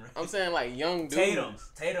 it's different. I'm saying like young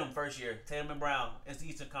dudes. Tatum first year. Tatum and Brown. It's the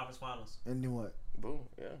Eastern Conference Finals. And then what? Boom.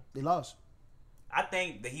 Yeah. They lost I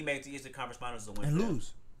think that he made it to the Eastern Conference Finals is a win. and for them.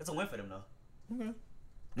 lose. It's a win for them though. Okay.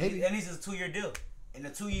 Maybe. And this is a 2-year deal. In the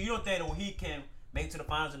 2 years, you don't think that he can make it to the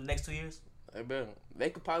finals in the next 2 years? Hey, bro, they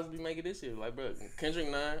could possibly make it this year. Like, bro, Kendrick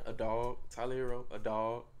Nunn, a dog. Tyler Hero, a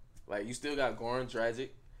dog. Like, you still got Goran Dragic.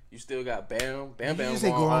 You still got Bam. Bam You Bam just say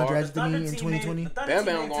going Goran hard. Dragic to me in 2020. Bam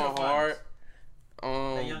Bam going hard.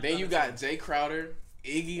 That young Then you Thunder got Jay Crowder,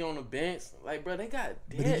 Iggy on the bench. Like, bro, they got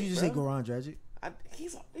But dead, did you just say bro. Goran Dragic?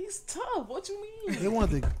 He's tough. What you mean? They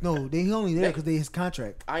wanted to. No, he only there because they his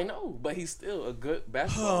contract. I know, but he's still a good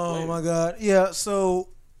basketball player. Oh my God. Yeah. So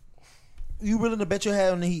you willing to bet your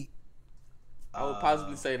hat on the Heat? I would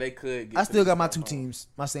possibly say they could get I to still the got my final. two teams,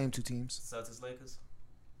 my same two teams. Celtics, Lakers.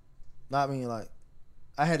 I mean, like,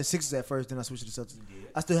 I had the Sixers at first, then I switched to the Celtics. You did.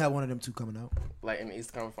 I still have one of them two coming out. Like in the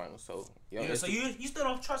East Conference Finals. So, Yeah, so you still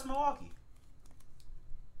don't trust Milwaukee?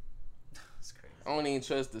 That's crazy. I don't even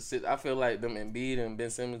trust the sit. I feel like them Embiid and Ben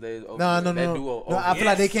Simmons days over. No, that no. duo No, over. I feel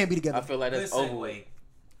like they can't be together. I feel like Good that's over. segue.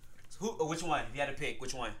 with. Which one? If you had to pick,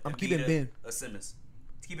 which one? I'm Embiid keeping Ben. or Simmons?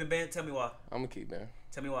 Keeping Ben? Tell me why. I'm gonna keep Ben.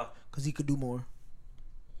 Tell me why. Because he could do more.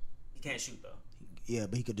 He can't shoot, though. Yeah,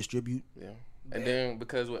 but he could distribute. Yeah. And then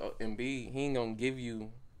because with Embiid, he ain't gonna give you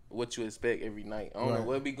what you expect every night. I don't know Right.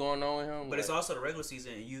 what be going on with him. But it's also the regular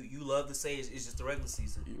season. And you love to say it's just the regular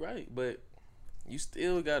season. You're right, but you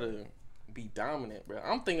still gotta be dominant, bro.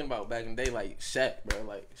 I'm thinking about back in the day, like Shaq, bro.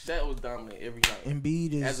 Like Shaq was dominant every night.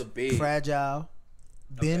 Embiid is As a big. fragile.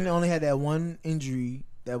 Ben Okay. only had that one injury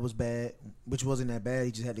that was bad, which wasn't that bad.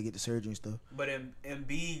 He just had to get the surgery and stuff. But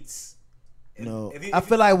Embiid's. No, if you- I if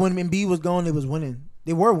feel like when Embiid was gone, they was winning.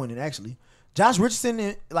 They were winning actually. Josh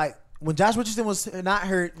Richardson, like when Josh Richardson was not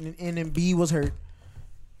hurt and Embiid was hurt,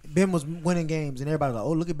 Ben was winning games, and everybody was like,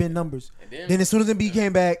 "Oh, look at Ben numbers." And Then as soon as Embiid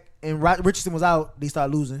came back and Richardson was out, they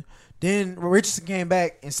started losing. Then Richardson came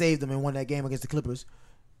back and saved them and won that game against the Clippers.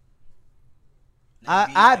 Embiid I-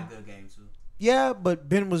 had a good game too. Yeah, but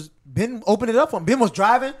Ben opened it up for him. Ben was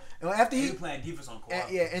driving, and after He he, was playing defense on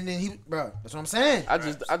Kawhi. yeah, and then he, bro, that's what I'm saying. I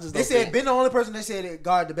just They don't said think, Ben the only person they said that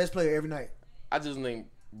guard the best player every night. I just think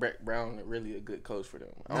Brett Brown is really a good coach for them.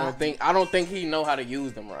 I Nah. don't think he know how to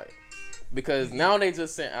use them right. Because now they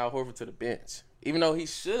just sent Al Horford to the bench. Even though he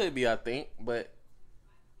should be, I think, but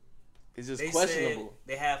it's just They questionable.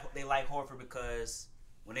 said they like Horford because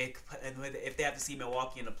when if they have to see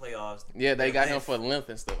Milwaukee in the playoffs. Yeah, they got him length. for length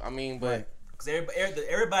and stuff. I mean, but Right. Because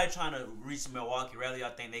everybody trying to reach Milwaukee. Rather,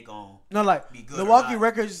 y'all think they gon' No, like Be good or Milwaukee not.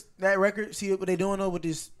 records. That record, see what they doing though with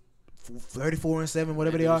this 34-7,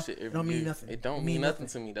 whatever They they do are. shit It every don't mean year. nothing. It don't mean nothing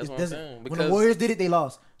to me. That's what I'm doesn't. saying. When the Because- Warriors did it, they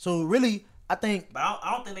lost. So really, I think But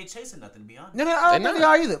I don't think they chasing nothing. To be honest. no, I don't They think they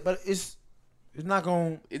not. are either. But it's not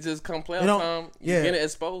going. it just come playoff They don't- time, you yeah. get it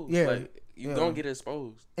exposed. Yeah. Like, you Yeah. gonna get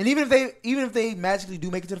exposed. And even if they magically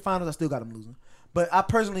do make it to the finals, I still got them losing. But I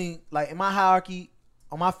personally, like in my hierarchy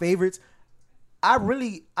on my favorites, I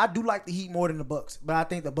do like the Heat more than the Bucks. But I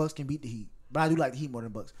think the Bucks can beat the Heat. But I do like the Heat more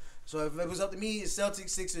than the Bucks. So if it was up to me, it's Celtics,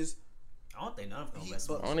 Sixers. I don't think none of them Heat best.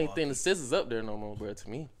 Bucks. I don't even think the Sixers up there no more, bro. To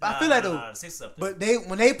me, I feel like though. the Sixers up there. But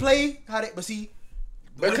when they play, but see,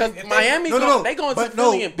 because if they- Miami, they going to but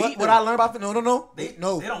Philly and but beat what them. I learned about no, They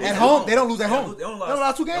no. don't lose At home, they don't lose at They don't home. lose- They they don't don't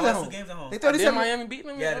lose 2 games They at lost home. 2 games at home. They Did 37. Miami beat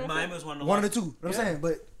them? Yeah, Miami was one of the One of losses. the two. What I'm Yeah. saying,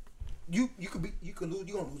 but you could lose.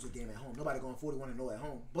 You gonna lose a game at home. Nobody going 41-0 at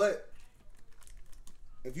home. But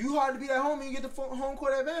if you hard to beat at home and you get the home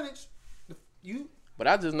court advantage, you But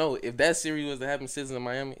I just know if that series was to happen, Sixers in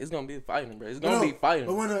Miami, it's gonna be fighting, bro. It's gonna be fighting.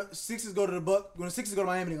 But when the Sixers go to when the Sixers go to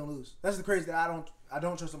Miami, they gonna lose. That's the crazy that I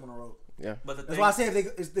don't trust them on the road. Yeah. But the That's thing, why I say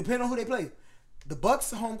it's depending on who they play. The Bucks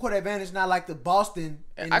home court advantage not like the Boston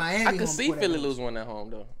and Miami. I could home see court Philly advantage. lose one at home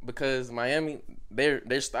though, because Miami, their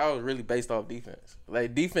style is really based off defense.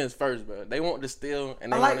 Like defense first, bro. They want to steal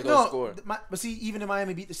and they want to go score. But see, even if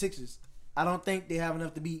Miami beat the Sixers, I don't think they have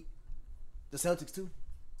enough to beat the Celtics too.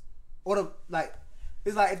 Or it's like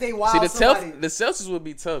if they wild See, the somebody. the Celtics would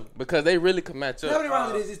be tough because they really could match How up. many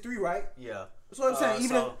rounds it is? It's 3, right? yeah. That's what I'm saying.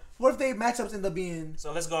 Even so- what if they matchups end up being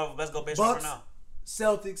So let's go based off Bucks, right now.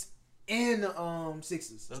 Celtics, and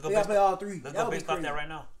Sixers? Let's go They gotta based- play all 3. Let's That go would be based off crazy. that right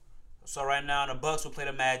now. So right now the Bucks will play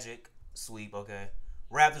the Magic, sweep, okay.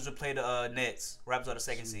 Raptors will play the Nets. Raptors are the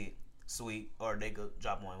second seed, sweep, or they could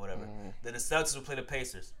drop one, whatever. Then the Celtics will play the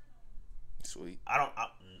Pacers. Sweet.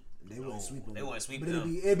 They wouldn't sweep them. They wouldn't sweep But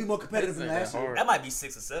them. it'd be more competitive than This ain't last that year. hard. That might be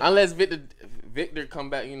 6 or 7. Unless Victor come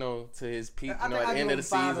back, to his peak, I at think the I end give of the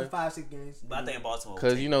them season. 5-6 games. But I think Baltimore. will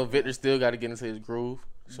Because take Victor still got to get into his groove.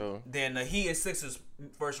 So Then the Heat and Sixers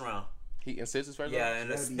first round. Heat and Sixers first. Yeah,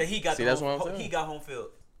 round? and the Heat got See, the that's home, what I'm saying. He got home field,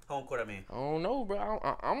 home court. I mean, I don't know, bro.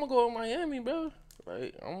 I'm gonna go with Miami, bro.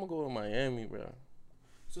 Right? I'm gonna go with Miami, bro.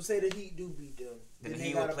 So say the Heat do beat them. Then they the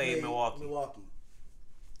Heat gotta will play Milwaukee.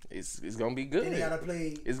 It's gonna be good. Then they gotta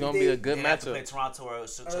play. It's gonna be a good they have to play matchup. Toronto or or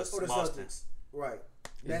the Boston. Celtics. Right.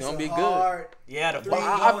 It's gonna be good. hard. Yeah, the Three But Heat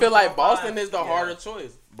I feel like top Boston five. is the Yeah. harder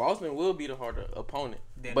choice. Boston will be the harder opponent.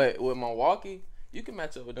 Then- But with Milwaukee, you can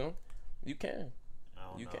match up with them. You can. I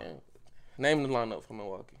don't You know. can. Name the lineup for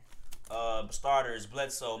Milwaukee. Starters: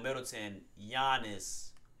 Bledsoe, Middleton, Giannis.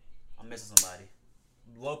 I'm missing somebody.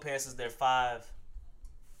 Lopez is their 5.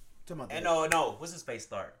 Talking about And that. no, what's his face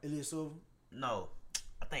start? Ilyasova, No,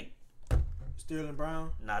 I think Sterling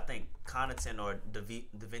Brown. Connaughton or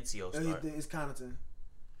DaVincio start. It's Connaughton.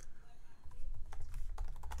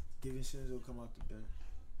 DiVincenzo come out the bench.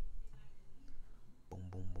 Boom,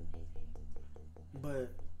 boom, boom, boom, boom, boom, boom, boom, boom.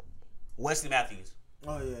 But Wesley Matthews.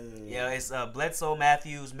 oh yeah. Yeah, it's Bledsoe,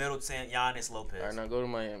 Matthews, Middleton, Giannis, Lopez. All right, now go to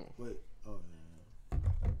Miami. Wait. Oh yeah.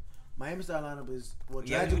 Miami style lineup is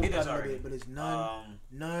Yeah, Dragic we did got this a little already. bit, but it's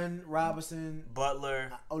none Robinson,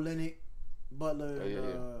 Butler, Olenek, Butler, Oh,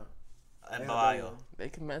 yeah. and Adebayo. Bayo. They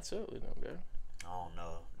can match up with them, bro. I don't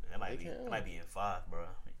know. That might They be can. that might be in 5, bro.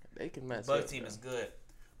 They can match Buck up. team bro. is good.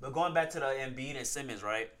 But going back to the Embiid and Simmons,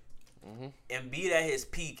 right? Embiid at his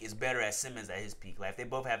peak is better at Simmons at his peak. Like if they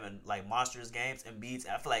both having like monstrous games,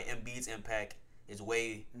 I feel like Embiid's impact is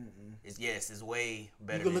way is way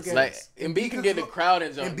better. You can than look at Like Simmons. Embiid can get the crowd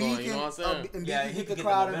and jump Embiid going. can, You know what I'm saying? Embiid Yeah, can he get can the get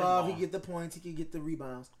crowd the momentum involved. He on. get the points. He can get the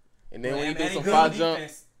rebounds. And then when he do some good foul on jump,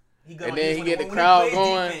 defense. and then he get the crowd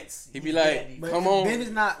going, he be like, But "Come on." Ben is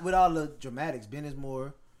not with all the dramatics. Ben is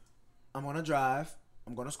more, I'm gonna drive.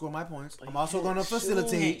 I'm gonna score my points. I'm also gonna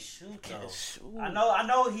facilitate. I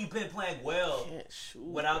know he been playing well Can't shoot,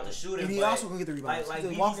 without bro. the shooting. And he but also gonna get the rebounds. Like He's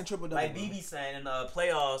a BB walking triple-double, Like bro. BB saying in the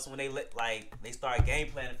playoffs when they start game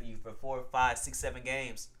planning for you for 4, 5, 6, 7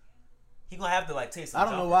 games, he gonna have to like take some. I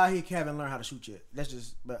don't know why he haven't learned how to shoot yet.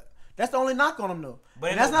 But that's the only knock on him though.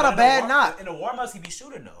 But And that's not a bad knock. In the warm-ups, he be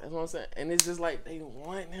shooting though. That's what I'm saying. And it's just like they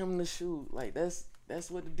want him to shoot. Like that's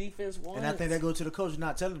what the defense wants. And I think that goes to the coach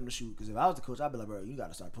not telling him to shoot. Because if I was the coach, I'd be like, bro, you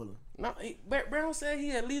gotta start pulling. No, Brown said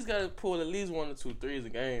he at least got to pull at least 1 or 2 threes a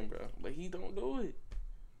game, bro. But he don't do it.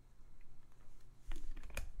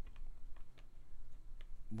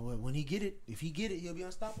 Boy, when he get it, if he get it, he'll be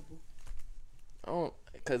unstoppable. I don't,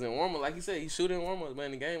 cause in warm up, like you said, he shoot in warm up, but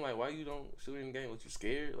in the game, like why you don't shoot in the game? What you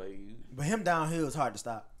scared? Like But him downhill is hard to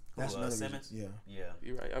stop. That's another Simmons? reason. Yeah. Yeah.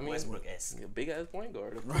 you right. I mean, Westbrook-esque. a big ass point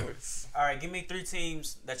guard, of course. All right, give me 3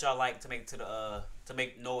 teams that y'all like to make to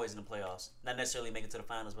make noise in the playoffs. Not necessarily make it to the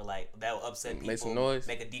finals, but like that will upset people. Make some noise?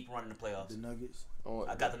 Make a deep run in the playoffs. The Nuggets.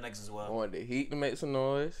 I got the Nuggets as I well. want the Heat to make some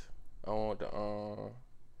noise. I want the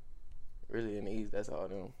really in the East, that's all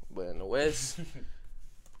them. But in the West,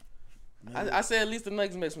 I say at least the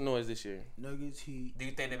Nuggets make some noise this year. Nuggets, Heat. Do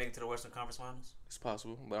you think they make it to the Western Conference Finals? It's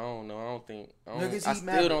possible, but I don't know. Nuggets, I Heat, still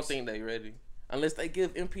Mavericks. don't think they ready unless they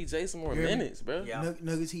give MPJ some more You hear me? minutes, bro. Yeah.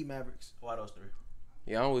 Nuggets, Heat, Mavericks. Why those 3?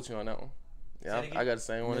 Yeah, I'm with you on that one. Yeah, Say it again? I got the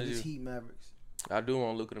same one as Nuggets, you. Heat, Mavericks. I do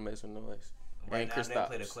want Luka to make some noise. Right And now, Chris they play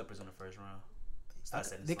the Stopps. Clippers in the first round. Start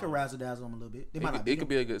setting They could songs. razzle dazzle them a little bit. They might not It beat could them,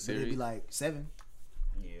 be a good but it'd be series. like 7.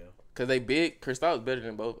 Yeah. Cause they big. Chris Stopps better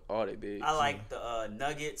than both. All they big. I like the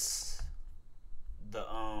Nuggets, the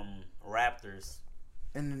Raptors,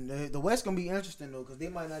 And the West gonna be interesting though, because they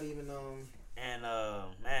might not even and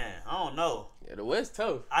man, I don't know. Yeah, the West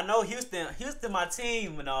tough. I know Houston my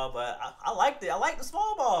team and all, but I liked it. I like the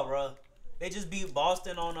small ball, bro. They just beat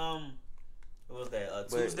Boston on what was that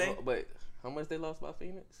Tuesday? But how much they lost by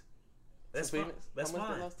Phoenix? That's to fine. Phoenix? That's How much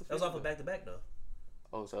they fine. lost to That was Phoenix? off of back to back though.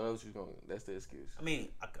 Oh, so that's what you going. That's the excuse. I mean,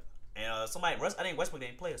 somebody I think Westbrook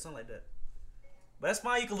didn't play or something like that. But that's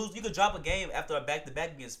fine. You could lose. You could drop a game after a back to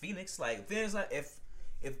back against Phoenix. Like Phoenix,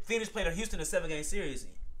 if Phoenix played a Houston in a 7-game series,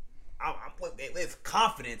 I'm with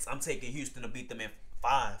confidence. I'm taking Houston to beat them in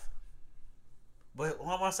 5. But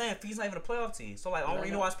what am I saying? Phoenix not even a playoff team. So like, I don't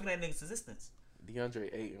even know why I'm speaking that nigga's existence.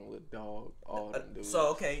 DeAndre Ayton with dog all them dudes. So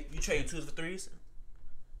okay, you trading 2s for 3s.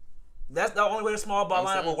 That's the only way the small ball I'm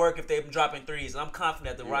lineup saying- will work if they're dropping 3s. And I'm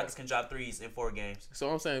confident the Yeah. Rockets can drop 3s in 4 games. So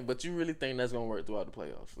I'm saying, but you really think that's gonna work throughout the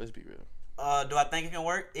playoffs? Let's be real. Do I think it can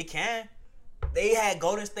work? It can. They had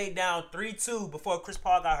Golden State down 3-2 before Chris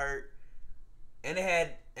Paul got hurt, and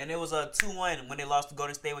it was a 2-1 when they lost to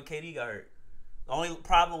Golden State when KD got hurt. The only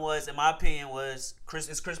problem was, in my opinion, was Chris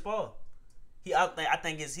Paul. I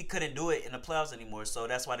think he couldn't do it in the playoffs anymore, so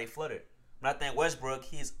that's why they fluttered. But I think Westbrook,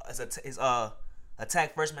 his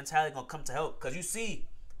attack first mentality gonna come to help, because you see,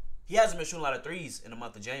 he hasn't been shooting a lot of 3s in the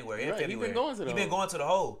month of January and Right, he been February. going to the He been hole. going to the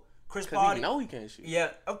hole. Chris Cause Paul, he know he can't shoot.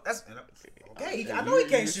 yeah, that's okay. Yeah, I know he you-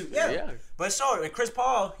 can't you- shoot. Yeah. yeah. But sure, and Chris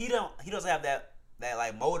Paul, he doesn't have that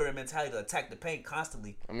like motor and mentality to attack the paint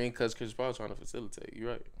constantly. I mean, cause Chris Paul trying to facilitate.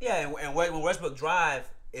 You're right. Yeah, and when Westbrook drive,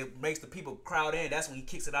 it makes the people crowd in. That's when he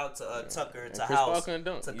kicks it out to Tucker, And to Chris Paul House, couldn't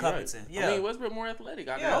dunk. to You're Covington. right. Yeah. I mean, Westbrook more athletic.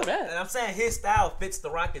 I Yeah, know and that. I'm saying his style fits the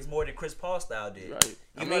Rockets more than Chris Paul's style did. Right.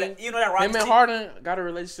 You know that him Rockets and team, Harden got a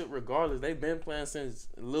relationship regardless. They've been playing since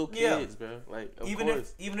little Yeah. kids, bro. Like, of even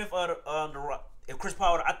course. if Chris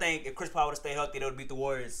Paul, I think if Chris Paul would have stayed healthy, they would beat the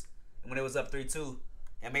Warriors when it was up 3-2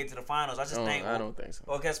 and made it to the finals. I don't think so.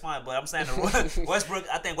 Okay, that's fine, but I'm saying Westbrook.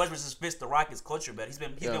 I think Westbrook just fits the Rockets culture better. He's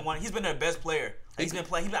been their best player. He's been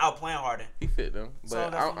outplaying Harden. He fit them, So but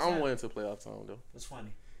that's what I'm I'm saying. willing to playoff time though. It's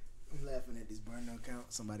funny. I'm laughing at this burn no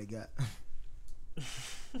count somebody got.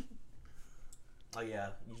 Oh yeah,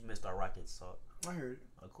 you missed our Rockets. So I heard it.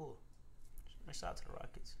 oh, cool. Shout out to the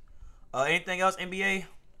Rockets. Anything else NBA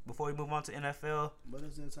before we move on to NFL? What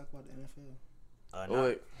is there to talk about the NFL? Oh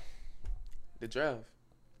wait, the draft.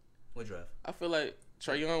 What draft? I feel like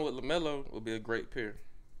Trae Young with LaMelo would be a great pair.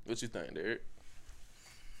 What you think, Derek?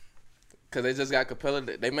 Because they just got Capella.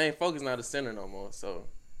 They main focus not the center no more. So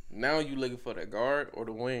now you looking for the guard or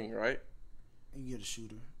the wing, right? You get a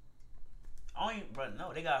shooter. Bro,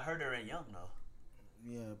 no, they got Herder and Young though.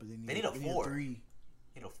 Yeah, but They need a 4. 3.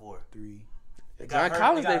 He the 4. 3. got John hurt.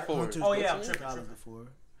 Collins They they got- 4. Hunter's Oh, yeah, the I'm tripping. Collins the 4.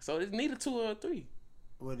 So it's neither 2 or 3.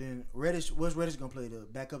 Well then, Reddish. What's Reddish gonna play? The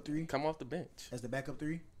backup 3 Come off the bench. as the backup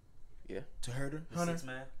 3 Yeah. to Hunter. The Hunter 6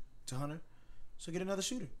 man. to Hunter. So get another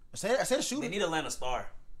shooter. I said a They shooter. need Atlanta star.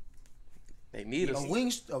 They need A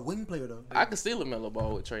wing player though. I could see LaMelo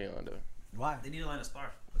Ball with Trayon though. Why? They need Atlanta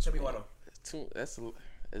star. Show me why though.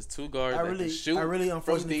 It's 2 guards I that really, can shoot. I really from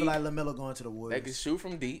unfortunately feel deep. like LaMelo going to the They Warriors. can shoot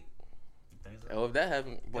from deep. Think so? Oh, if that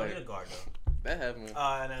happened, Don't need a but guard though. that happened.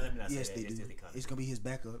 No, let me not Yes, say they that. do. They kinda- It's gonna be his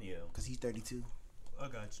backup. Yeah. Because he's 32. I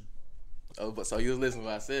got you. Oh, but so you was listening to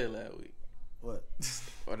what I said last week. What?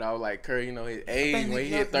 When I was like Curry, you know his I age think when Nick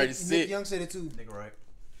he Young- hit 36. Nick Young said it too. Nigga right.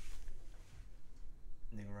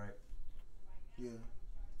 Nigga right. Yeah.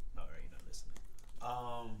 All right, you're not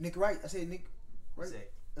listening. Nick Wright. I said Nick Wright. Say-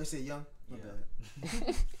 I said Young. My Yeah.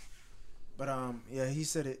 bad. But yeah, he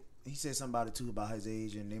said it. He said something about it too about his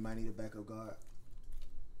age and they might need a backup guard.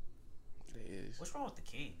 It is. What's wrong with the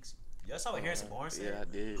Kings? Y'all saw what Harrison Barnes said? Yeah, I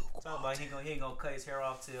did. Talking about he ain't gonna cut his hair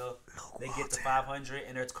off till they get to 500,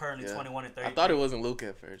 and they're currently Yeah. 21 and 30. I thought it wasn't Luke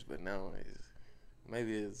at first, but now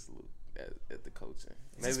maybe it's Luke at the coaching.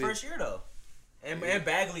 It's his Maybe first year though, and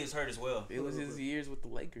Bagley is hurt as well. it was his years with the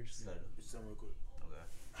Lakers. Just something real quick. Okay.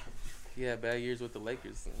 He had bad years with the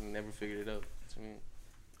Lakers and never figured it out. What you mean?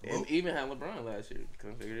 And even had LeBron last year,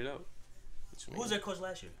 couldn't figure it out. What you Who was mean? their coach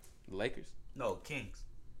last year? The Lakers. No, Kings.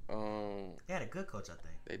 They had a good coach, I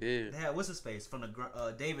think. They did. They had what's his face from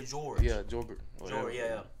the David George. Yeah, Jorger. George.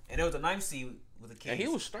 Yeah. And it was a 9th seed with the Kings. And he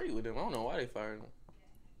was straight with them. I don't know why they fired him.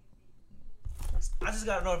 I just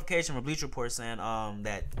got a notification from Bleacher Report saying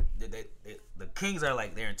that the Kings are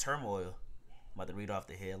like they're in turmoil. I'm about to read off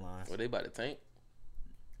the headlines. Were they about to tank?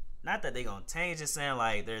 Not that they gonna change, just saying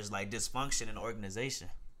like there's like dysfunction in the organization.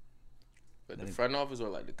 But the front office or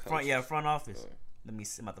like the coach? Front office. Oh. Let me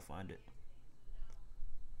see. I'm about to find it.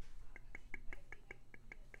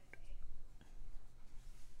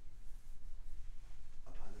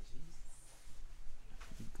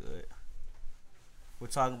 Good. We're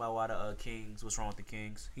talking about why the Kings. What's wrong with the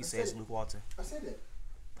Kings? He says said it. Luke Walton. I said that.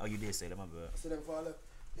 Oh, you did say that. My bad. I said that before I left.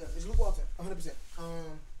 Yeah, it's Luke Walton, 100%.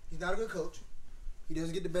 He's not a good coach. He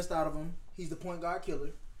doesn't get the best out of him. He's the point guard killer.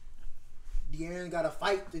 De'Aaron got to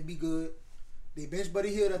fight to be good. They benched Buddy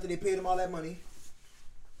Hield after they paid him all that money.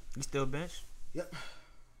 You still bench? Yep.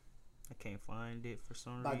 I can't find it for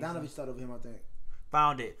some reason. Bogdanovich started over him, I think.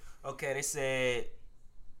 Found it. Okay, they said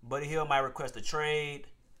Buddy Hield might request a trade.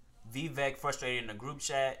 Vivek frustrated in the group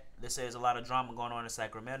chat. They say there's a lot of drama going on in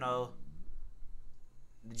Sacramento.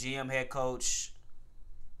 The GM head coach.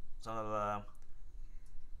 So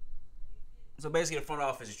basically the front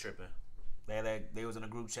office is tripping. They was in a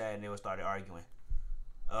group chat and they started arguing.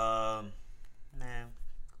 Man,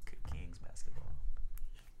 Kings basketball.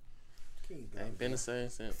 Ain't been the same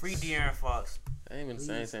since. Free De'Aaron Fox. Ain't been the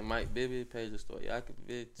same since Mike Bibby, Pedro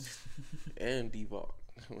Stojakovic, and Divac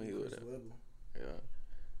when he was there. Yeah.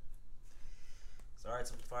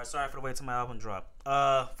 Sorry for the wait till my album drop.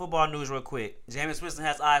 Football news real quick. Jameis Winston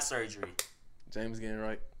has eye surgery. James getting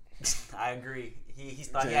right. I agree. He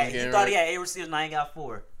thought he James had getting right. 8 receivers, now he got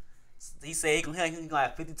 4. He said he can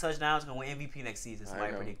have 50 touchdowns, gonna win MVP next season. I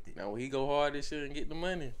Somebody know. predicted. Now when he go hard this year and get the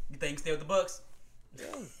money, You think he stay with the Bucks? yeah,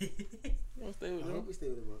 you gonna stay with I hope him. we stay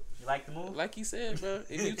with the Bucks. You like the move? Like he said, bro,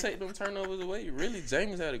 if you take them turnovers away, really,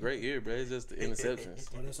 James had a great year, bro. It's just the interceptions.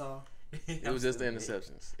 Oh, that's all. It was just the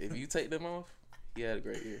interceptions. If you take them off, he had a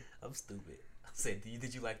great year. I'm stupid. I said,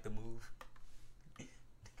 did you like the move?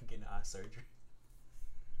 Getting eye surgery.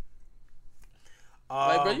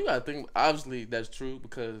 Like, bro, you gotta think. Obviously, that's true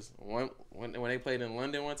because when they played in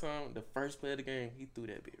London one time, the first play of the game, he threw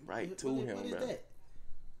that bit right to him, What is bro. that?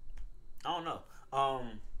 I don't know.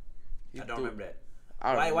 He I don't threw- remember that.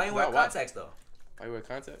 I Why remember. you wear contacts though? Why you wear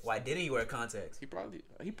contacts? Why didn't you wear contacts? He probably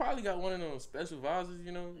got one of those special vases,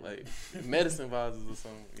 you know, like medicine vases or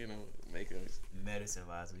something, you know, making. Medicine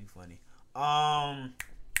advisor, you funny. All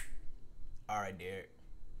right, Derek.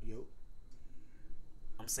 Yo.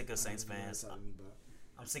 I'm sick of Saints fans. Talking to me about.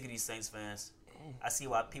 I'm sick of these Saints fans. I see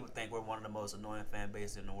why people think we're one of the most annoying fan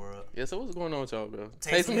bases in the world. Yeah, so what's going on with y'all, bro?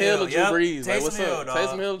 Taysom Taysom Hill or Drew Hill, Brees? Like, Taysom what's Hill, up? dog.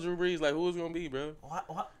 Taysom Hill, Drew Brees. Like, who is gonna be, bro?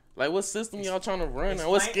 What? Like, what system y'all trying to run now?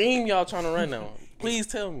 What scheme y'all trying to run now? Please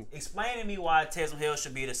tell me. Explain to me why Taysom Hill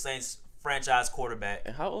should be the Saints franchise quarterback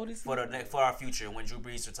And how old is he? for our future when Drew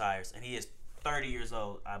Brees retires, and he is 30 years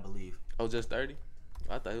old, I believe. Oh, just 30?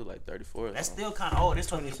 I thought he was like 34. or That's something. still kind of old. This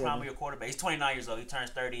supposed to be the 27. prime of your quarterback. He's 29 years old. He turns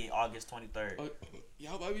 30 August 23rd. Oh,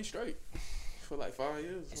 y'all might be straight for like 5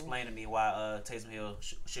 years. Explain to me why Taysom Hill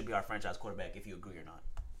should be our franchise quarterback, if you agree or not.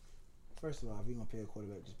 First of all, if you're gonna pay a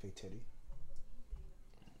quarterback, just pay Teddy.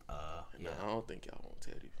 Yeah. Nah, I don't think y'all want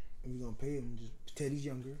Teddy. If you're gonna pay him, just Teddy's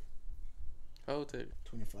younger, How old Teddy?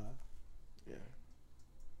 25. Yeah.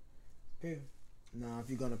 Pay him. Now, if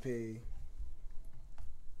you're gonna pay,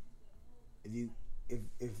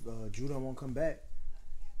 if Drew don't want to come back,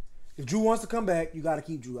 if Drew wants to come back, you got to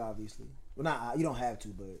keep Drew. Obviously, well, not you don't have to,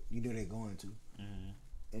 but you know they're going to. Mm-hmm.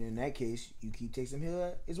 And in that case, you keep Taysom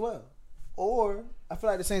Hill as well. Or I feel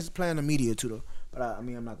like the Saints playing the media too, though. But I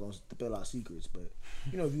mean, I'm not gonna spill out secrets. But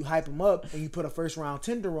you know, if you hype him up and you put a first round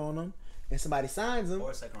tender on him, and somebody signs him,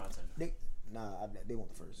 Or a second round tender. they want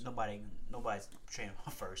the first. Nobody's trading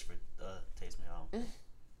first for Taysom Hill.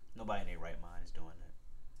 Nobody in their right mind is doing that.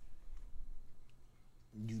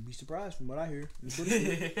 You'd be surprised from what I hear.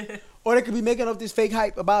 Or they could be making up this fake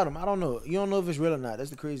hype about him. I don't know. You don't know if it's real or not. That's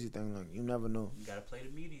the crazy thing. Like, you never know. You gotta play the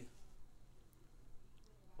media.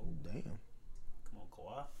 Oh, damn. Come on,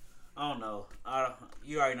 Kawhi. I don't know.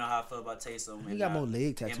 You already know how I feel about Taysom. He got more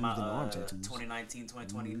leg tattoos in my, than arm tattoos.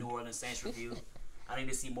 2019-2020 New Orleans Saints review. I need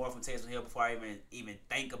to see more from Taysom Hill before I even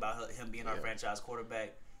think about him being our franchise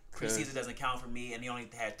quarterback. Preseason doesn't count for me, and he only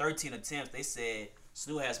had 13 attempts. They said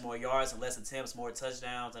Sanu has more yards and less attempts, more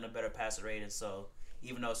touchdowns, and a better passer rating. So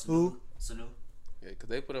even though Sanu, Yeah, because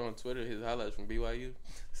they put it on Twitter, his highlights from BYU.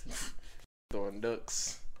 Throwing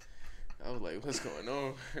ducks. I was like, what's going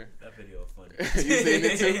on? that video was funny. You seen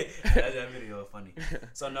it too? that video was funny.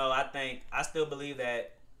 So no, I still believe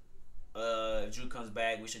that if Drew comes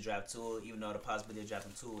back, we should draft Tua, even though the possibility of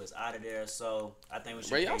drafting Tua is out of there. So I think we should.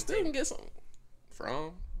 Bro, y'all still can get something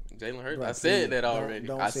from Jalen Hurts. Bro, I said please, that already.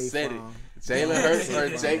 don't I say said from. it. Jalen Hurts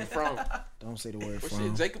or Jake Fromm. Don't say the word Or from.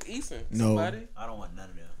 shit, Jacob Eason. No. Somebody. I don't want none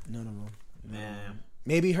of them. None of them. Man.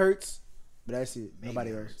 Maybe Hurts, but that's it. Maybe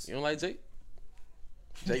Nobody Hurts. Hurts. You don't like Jake?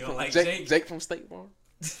 You don't like Jake from State Farm.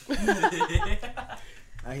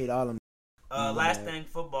 I hate all of them. Last thing,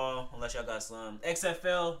 football. Unless y'all got some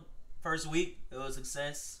XFL first week, it was a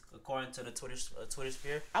success according to the Twitter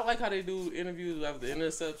sphere. I like how they do interviews after the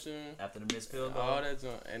interception, After the missed field goal, all that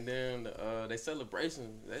junk, and then they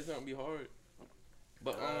celebration. That's gonna be hard.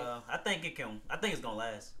 But I think it can. I think it's gonna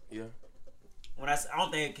last. yeah, I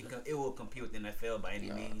don't think it will compete with the NFL by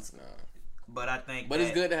any means. nah. But I think. But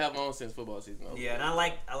it's good to have on since football season. Over. Yeah, and I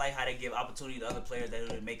like how they give opportunity to other players that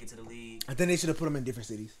didn't make it to the league. I think they should have put them in different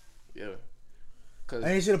cities. Yeah. And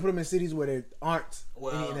they should have put them in cities where there aren't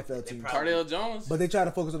Well, any NFL they teams. probably- Cardale Jones. But they try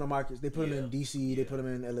to focus on the markets. They put them Yeah. in DC. They Yeah. put them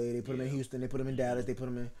in LA. They put them in Houston. They put them in Dallas. They put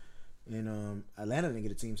them in Atlanta. Didn't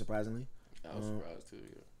get a team surprisingly. I was surprised too.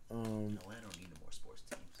 Yeah. Atlanta don't need no more sports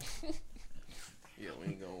teams. Yeah, we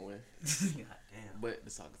ain't gonna win. God damn. But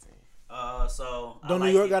the soccer team. So I Don't New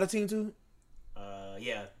like York it. got a team too?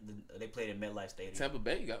 Yeah, they played in MetLife Stadium. Tampa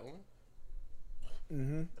Bay got one.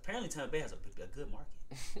 Mm-hmm. Apparently, Tampa Bay has a good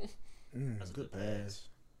market. That's a Good good pass.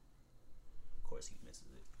 Of course, he misses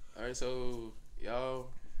it. All right, so y'all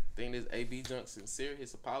think this AB junk sincere?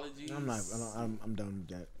 His apologies. I'm done with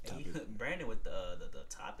that topic. Brandon with the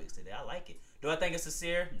topics today. I like it. Do I think it's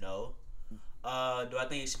sincere? No. Do I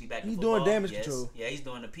think he should be back in He's football? doing damage Yes. control. Yeah, he's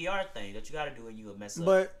doing the PR thing that you got to do when you a mess up.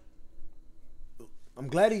 But I'm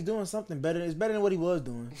glad he's doing something better. It's better than what he was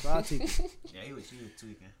doing. So I'll take it. yeah, he was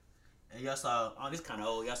tweaking. And y'all saw this kind of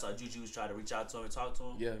old. Y'all saw Juju try to reach out to him and talk to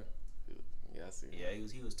him. Yeah. Yeah, I see. Yeah,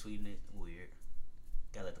 he was tweeting it weird.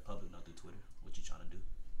 Gotta let the public know through Twitter what you trying to do.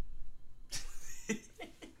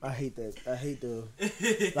 I hate that. I hate the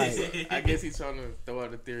like. I guess he's trying to throw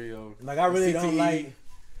out the theory of Like I really don't CTE. like.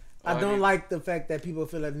 I don't Audience. like the fact that people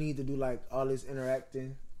feel like need to do like all this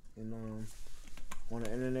interacting and on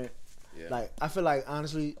the internet. Yeah. Like I feel like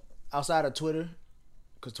honestly, outside of Twitter,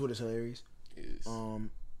 because Twitter's hilarious. Yes.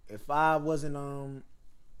 If I wasn't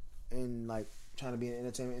in like trying to be in the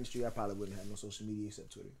entertainment industry, I probably wouldn't have no social media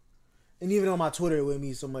except Twitter. And even on my Twitter, it wouldn't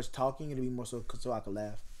be so much talking. It'd be more so I could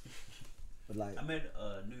laugh. But like, I met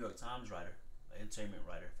a New York Times writer, an entertainment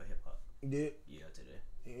writer for hip hop. you did. Yeah, today.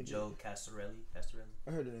 Yeah, Joe Castorelli.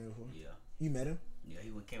 I heard the name before. Yeah. You met him? Yeah,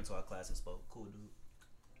 he came to our class and spoke. Cool dude.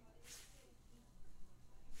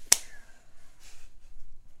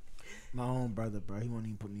 My own brother, bro. He won't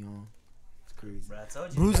even put me on. It's crazy. Bro, I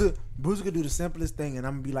told you. Bruiser could do the simplest thing, and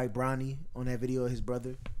I'm gonna be like Bronny on that video of his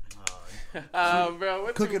brother. Bro,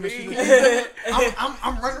 what Cooking you the mean? shit.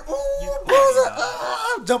 I'm running. Ooh, Bruiser.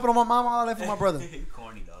 I'm jumping on my mama, all that for my brother. You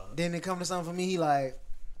corny dog. Then it come to something for me. He like,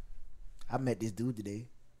 I met this dude today.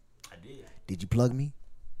 I did. Did you plug me?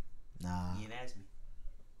 Nah. You didn't ask me.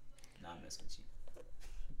 Nah, I'm messing with you.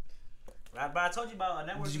 But I told you about a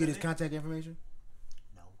network. Did you get his contact information?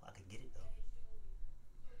 No, I could get it though.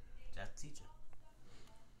 Just teacher.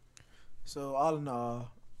 So all in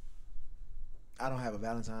all, I don't have a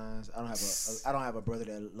Valentine's. I don't have a brother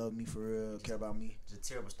that love me for real, care about me. It's a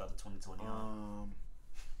terrible start to 2020. Um,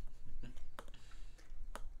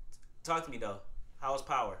 Talk to me though. How was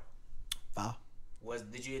Power? Foul.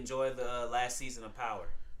 Did you enjoy the last season of Power?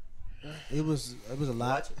 It was a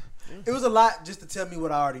lot. Watch it. It was a lot just to tell me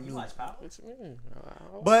what I already You knew. watch Power? What you mean?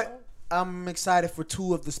 But I'm excited for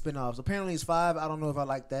 2 of the spinoffs. Apparently it's 5. I don't know if I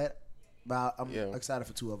like that, but I'm excited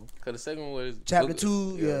for 2 of them. Cause the second one was Chapter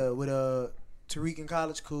 2, yeah, with Tariq in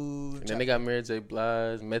college, cool. And then they got Mary J.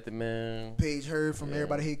 Blige, Method Man. Paige Heard from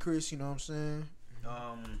Everybody Hate Chris. You know what I'm saying?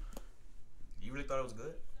 You really thought it was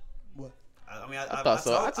good? What? I mean, I thought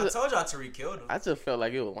so. I told y'all Tariq killed him. I just felt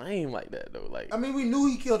like it was lame like that though. Like I mean, we knew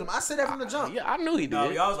he killed him. I said that from the jump. yeah, I knew he did. No,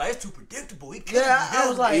 y'all was like, it's too predictable. He killed Yeah, him. I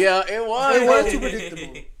was like, yeah, it was. it was too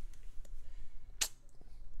predictable.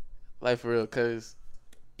 Like for real, cause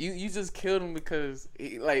you just killed him because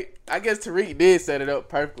I guess Tariq did set it up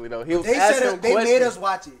perfectly though. He was They asking said him it, they questions. made us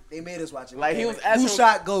watch it. They made us watch it. Like, he was Who asking-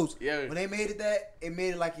 shot Ghost? Yeah. When they made it made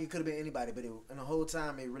it like it could have been anybody, but and the whole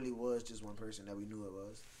time it really was just one person that we knew it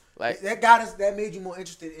was. Like That got us. That made you more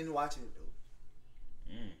interested in watching it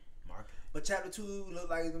though. Mark. But chapter 2 looked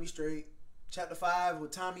like it's gonna be straight. Chapter 5 with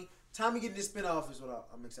Tommy. Tommy getting this spinoff is what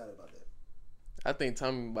I'm excited about that. I think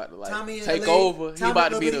Tommy about to Tommy in take LA, over. He Tommy,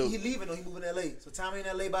 about to be he leaving though. He moving to LA. So Tommy in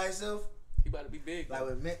LA by himself, he about to be big. like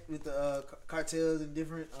with the cartels and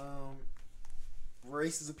different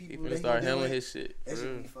races of He people. finna that start deal handling with. his shit. That for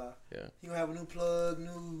shit real. be fire. Yeah. He gonna have a new plug,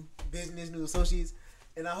 new business, new associates,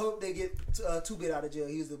 and I hope they get 2-Bit out of jail.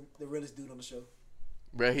 He was the realest dude on the show.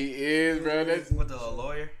 Bro, he is, bro. That's With the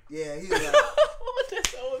lawyer? Yeah, he was like, that was he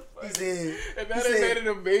funny. said, And he now they said- made it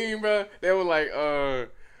a meme, bro. They were like,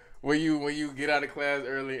 when you get out of class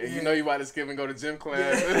early and you know you about to skip and go to gym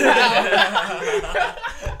class.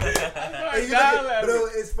 And you look at-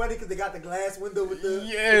 but it's funny because they got the glass window with the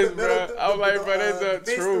Yes, with the metal- bro. I was like, bro, that's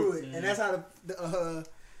vents true. through it. And that's how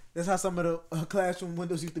that's how some of the classroom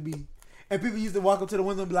windows used to be. And people used to walk up to the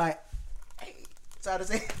window and be like, "Hey," try to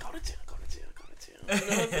say, Go to gym, go to gym, go to gym. You know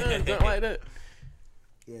what I'm saying? Something like that.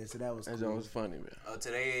 yeah. So that was That cool. joint was funny, man.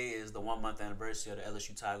 Today is the 1 month anniversary of the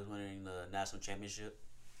LSU Tigers winning the national championship.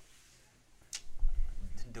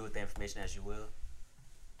 Do with the information as you will.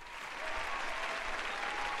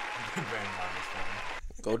 Brandon Martin is funny.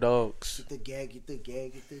 Go Dogs. Get the gag, get the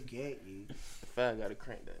gag, get the gag. Yeah. Fat gotta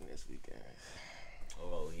crank that next weekend.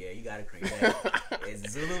 Oh yeah, you gotta create that. It's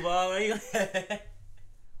Zulu ball. What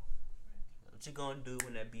you gonna do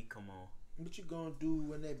when that beat come on? What you gonna do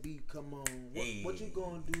when that beat come on? What you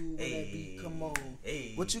gonna do when that beat come on?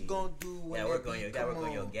 Hey. What you gonna do when Yeah, that work on beat your, come gotta work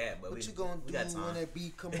on your on? gap, but What you gonna we do got time. when that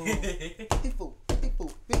beat come on? 54, 54,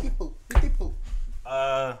 54, 54.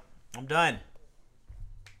 I'm done.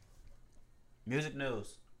 Music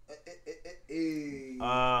news. Hey.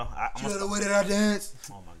 I'm You gonna know the way that I dance?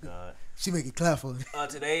 oh my god. She make it clap for me.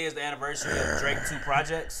 Today is the anniversary of Drake 2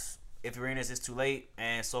 projects. If you're in this, it's too late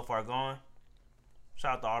and so far gone.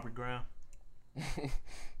 Shout out to Aubrey Graham.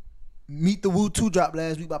 Meet the Woo 2 dropped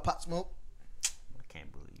last week by Pop Smoke. I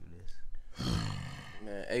can't believe this.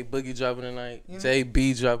 Man, A Boogie dropping tonight. You know?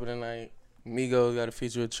 JB dropping tonight. Migos got a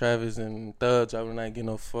feature with Travis and Thug dropping tonight. Get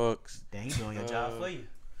no fucks. Dang, he doing your job for you.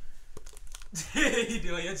 He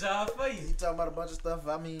doing your job for He you. talking about a bunch of stuff.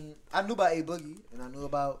 I mean, I knew about A Boogie and I knew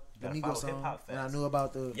about the Gotta Migos follow song hip-hop and I fast. knew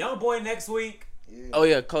about the Young boy next week. yeah. Oh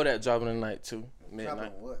yeah, Kodak dropping tonight too. Dropping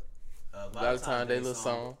Midnight. what? Valentine's Day little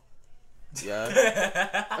song. Yeah,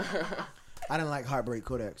 I didn't like Heartbreak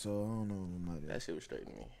Kodak, so I don't know nothing like that. that shit was straight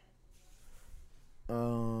to me.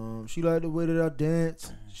 She like the way that I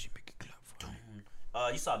dance. She make it clap for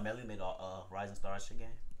me. You saw Melly make a Rising Stars shit game.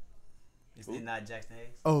 It's not Jackson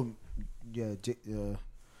Hayes. Oh, yeah,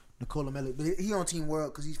 Nicola Melly, but he on Team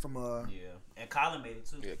World because he's from Yeah, and Colin made it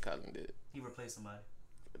too. Yeah, Colin did. He replaced somebody.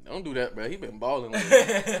 Don't do that, bro. He been balling.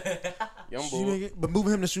 Lately. Young She boy. make it, but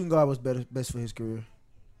moving him to shooting guard was best for his career.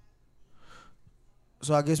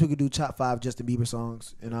 So I guess we could do top 5 Justin Bieber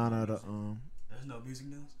songs in honor of the There's no music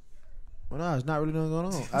news. Well, no, it's not really nothing going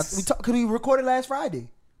on. Cause we recorded last Friday.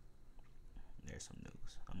 There's some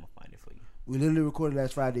news. I'm gonna find it for you. We literally recorded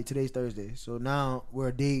last Friday. Today's Thursday, so now we're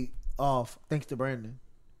a day off thanks to Brandon.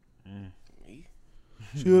 Me?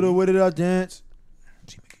 Shoulda, where did I dance?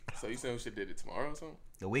 So you saying we should did it tomorrow or something?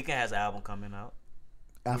 The Weeknd has an album coming out.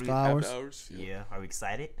 After hours. After hours. Yeah. Are we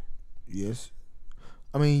excited? Yes.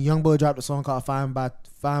 I mean, Youngboy dropped a song called "Fine by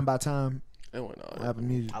Time" That went all on Apple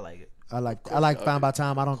Music. I like it. I like y'all "Fine did. by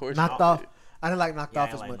Time." I don't course knocked y'all off. did. I didn't like knocked Yeah, I off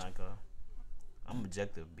ain't as like much. Nike. I'm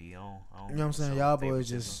objective. Be on. I don't You know what I'm saying? show Y'all boys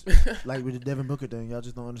favoritism. just like with the Devin Booker thing. Y'all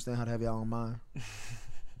just don't understand how to have y'all own mind.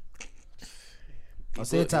 I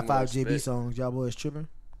said top 5 JB songs. Y'all boys tripping.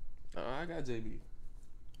 I got JB.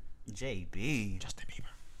 JB. Justin Bieber.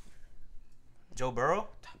 Joe Burrow?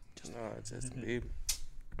 Nah, Justin Bieber.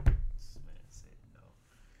 Man said no.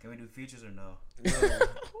 Can we do features or no?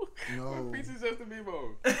 No. What features Justin Bieber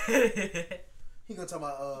on? He gonna talk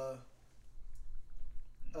about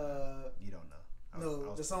You don't know.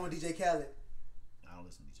 the song with DJ Khaled. I don't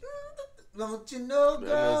listen to DJ. Don't you know, I know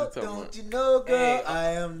girl? what you're talking Don't about. you know, girl? Hey,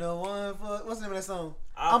 I am the one for. What's the name of that song?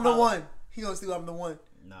 I'll I'm the pop- one. He gonna steal. I'm the one.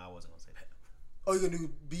 Nah, I wasn't gonna say that. Oh, you gonna do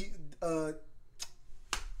beat? I Maria,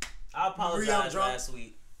 I'm apologized drunk. last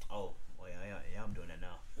week. Oh, well, yeah, I'm doing that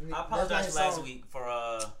now. Yeah, I that's not apologized his last song. week for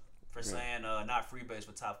saying not Freebase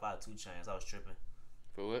for top 5 2 Chainz. I was tripping.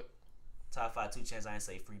 For what? Top 5 2 Chainz. I didn't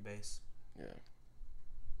say Freebase. Yeah.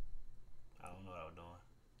 I don't know what I was doing.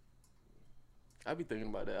 I be thinking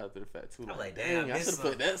about that after the fact too. I'm like, damn, I this should have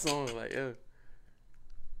put that song. Like, yeah.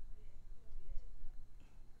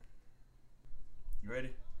 You ready?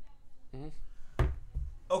 Mhm.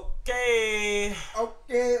 Okay.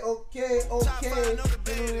 Okay. No.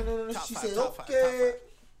 She said okay.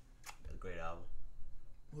 That's a great album.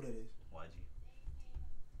 Who that is? YG.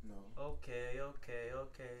 No, Okay.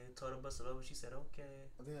 Told her bust it over. She said okay.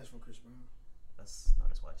 I think that's from Chris Brown. That's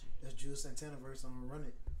YG. That's Jules Santana verse on Run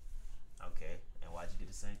It. Okay. And YG did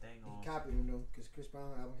the same thing He on copied him though, cause Chris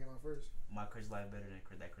Brown album came out first. My Chris Life better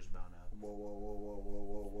than that Chris Brown album. Whoa.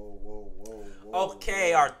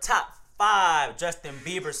 Okay, our top 5 Justin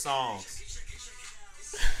Bieber songs.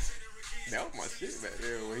 That was my shit back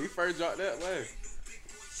there when he first dropped that. Like,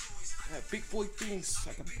 I had big boy things,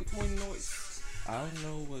 like a big boy noise. I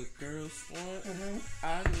know what girls want.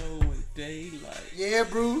 I know what they like. Yeah,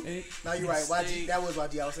 bro. It Now you're right. YG, mistake. that was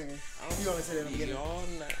YG I was singing. You only said it in the beginning. All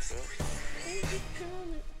night, so.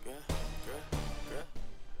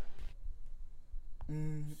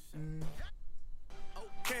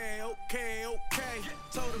 Okay.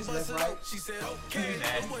 Told her His bust left, it right. up. She said okay.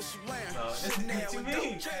 Nasty. What she wearing? No, this is Chanel what you and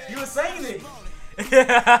mean. Dolce. You were saying it. Skirt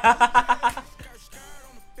on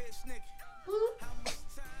the fish, nigga. How much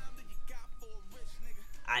time do you got for a rich nigga?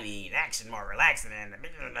 I need action more relaxing than the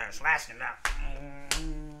bigger slashing up.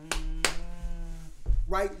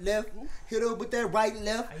 Right, left. Hit her with that right,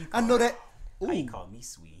 left. you I call know that. How you Ooh. call me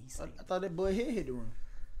sweet? He said- I thought that boy hit the room.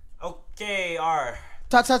 Okay, our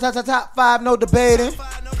Top 5, no debating.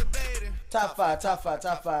 Five, no debating. Top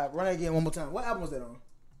five. Run it again one more time. What album was that on?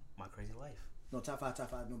 My Crazy Life. No, top five,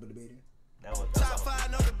 no debating. That's Top all.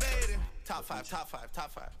 5, no debating. Top 5.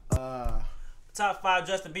 Top 5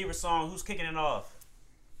 Justin Bieber song. Who's kicking it off?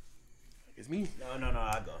 It's me. No,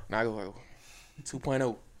 I go. Now I go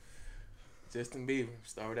 2.0. Justin Bieber,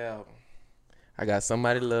 start album. I got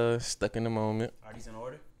Somebody Love, Stuck in the Moment. Are these in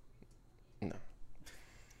order? No.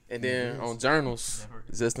 And then on journals,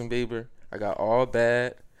 Justin Bieber, I got All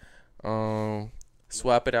Bad,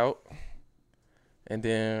 Swap It Out. And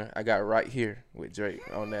then I got Right Here with Drake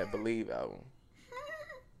on that Believe album.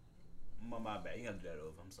 My bad. You gotta do that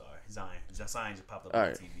over. I'm sorry. Zion just popped up All on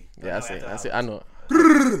right. TV. Yeah, No, I see. after I know.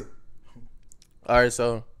 All right,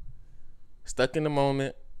 so Stuck in the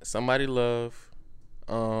Moment, Somebody Love,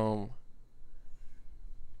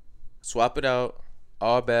 Swap It Out,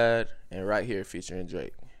 All Bad, and Right Here featuring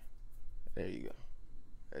Drake. There you go.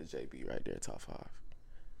 That's JB right there, top 5.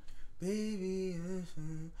 Baby,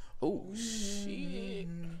 Oh shit.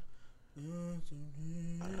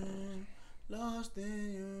 lost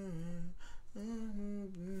in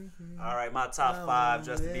you. All right, my top 5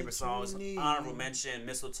 Justin Bieber songs. Honorable mention: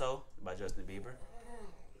 Mistletoe by Justin Bieber.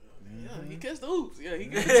 Yeah, he gets the hoops. Yeah, he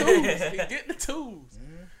get the tools. He get the tools.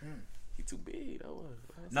 He too big though.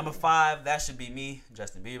 Number 5, That Should Be Me,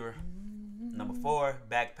 Justin Bieber. Number 4,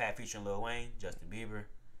 Backpack featuring Lil Wayne, Justin Bieber.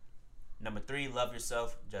 Number 3, Love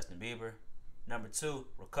Yourself, Justin Bieber. Number 2,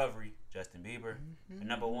 Recovery, Justin Bieber. And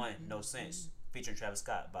number 1, No Sense, featuring Travis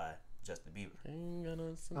Scott by Justin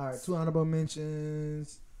Bieber. All right, 2 honorable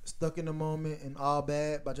mentions: Stuck in the Moment and All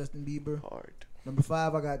Bad by Justin Bieber. Hard. Number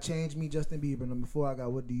 5, I got Change Me, Justin Bieber. Number 4, I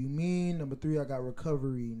got What Do You Mean. Number 3, I got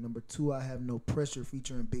Recovery. Number 2, I have No Pressure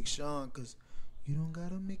featuring Big Sean, cause you don't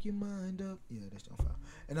gotta make your mind up. Yeah, that's John 5.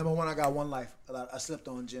 And number 1, I got One Life. I slept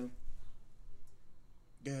on Jim.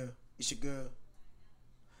 Girl, it's your girl.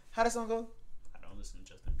 How that song go? I don't listen to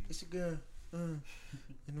Justin Bieber. It's your girl.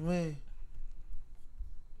 In the way.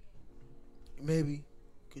 Maybe.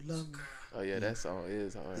 Could love me. Oh yeah, that song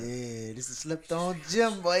is hard. Yeah, this is Slept on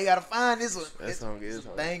Jim, boy. You gotta find this one. That This song one is a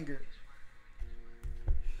hard. banger.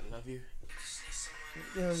 I love you.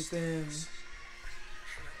 You understand me?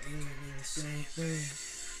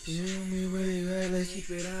 You and me way right, let's keep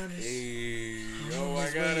it honest. Hey, oh On my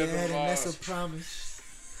this God, way that's ahead, a and that's a vibe. promise.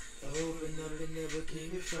 I hope and never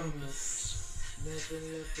keep it from us. Nothing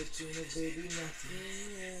left but you, baby,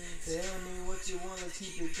 nothing. Tell me what you wanna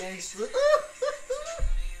keep it gangster.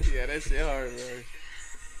 Yeah, that shit hard, bro.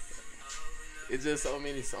 It's just so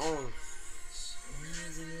many songs.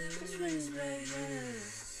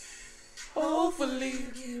 Hopefully.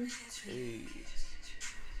 Hey.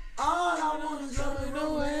 All I want is love in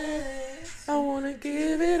the way. I wanna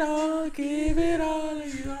give it all,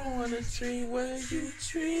 and you don't wanna dream where you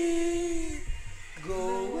dream.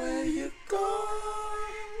 Go where you go.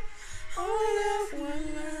 Only have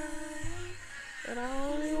one life, and I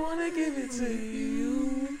only wanna give it to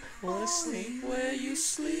you. Wanna sleep where you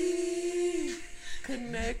sleep,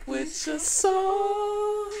 connect with your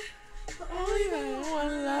soul. Only have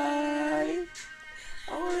one life,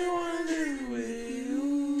 only wanna live with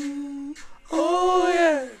you. Oh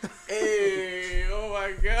yeah, hey, oh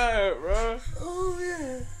my God, bro. Oh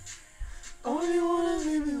yeah. Only wanna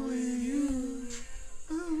live it with you.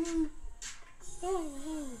 Ooh.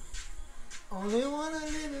 Oh. Only wanna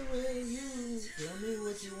live it with you. Tell me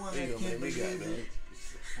what you want. They I gonna can't make me believe goddamn it.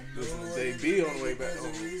 I listen to know JB it on the way back there's a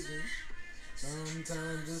home. reason.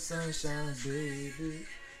 Sometimes the sun shines, baby.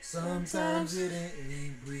 Sometimes it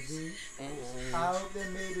ain't breezy. I hope that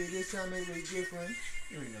maybe this time it will be different.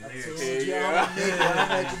 I told you Yeah. I'm a nigga.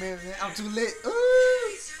 I'm a commitment. I'm too lit.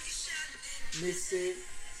 Ooh. Listen,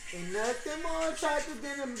 ain't nothing more attractive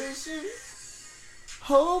than ambition.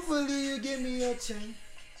 Hopefully you give me a chance.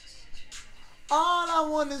 All I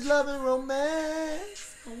want is love and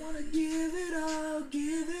romance. I wanna give it all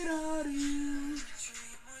to you.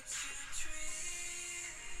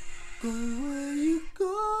 Go where you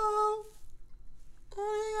go.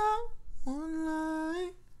 Only got one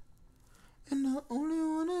life, and I only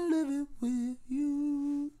wanna live it with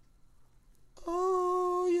you.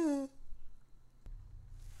 Oh yeah.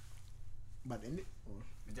 About to end it? Or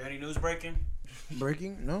Is there any news breaking?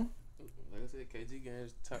 breaking? No. Like I said, KG getting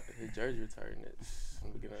his jersey retired next.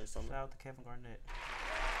 I'm beginning of summer. Shout out to Kevin Garnett.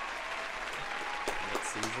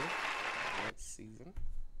 Next season.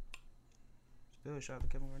 Good, shout out to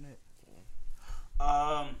Kevin Garnett.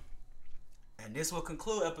 And this will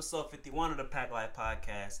conclude episode 51 of the Pack Life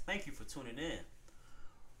Podcast. Thank you for tuning in.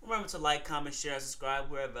 Remember to like, comment, share, and subscribe.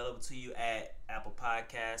 We're available to you at Apple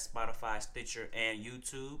Podcasts, Spotify, Stitcher, and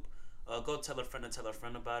YouTube. Go tell a friend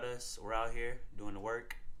about us. We're out here doing the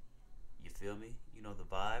work. You feel me? You know the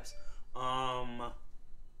vibes.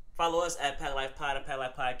 Follow us at Pack Life Pod and Pack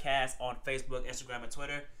Life Podcast on Facebook, Instagram, and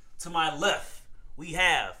Twitter. To my left, we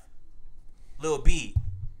have Lil B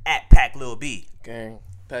at Pack Lil B. Gang.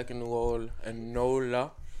 Packing New Orleans and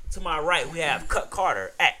Nola. To my right, we have Cut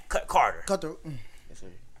Carter at Cut Carter. Cut through. Yes, sir.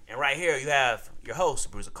 And right here, you have your host,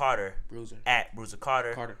 Bruiser Carter, Bruiser. at Bruiser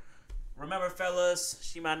Carter. Carter. Remember, fellas,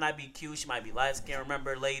 she might not be cute. She might be light skinned.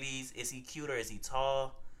 Remember, ladies, is he cute or is he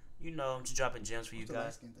tall? You know, I'm just dropping gems for you The light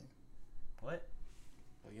guys. skin thing. What?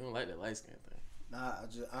 Oh, you don't like that light skin thing. Nah,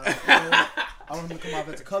 I want him to come off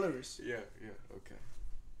as a colorist. Yeah, okay.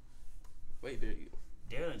 Wait, there you go.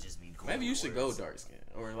 They'll just be cool. Maybe you should go dark skin.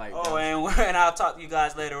 Or like Oh, and I'll talk to you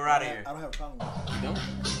guys later. We're out of here. I don't have a problem with it. you don't?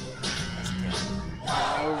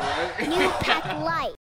 New Pack Light.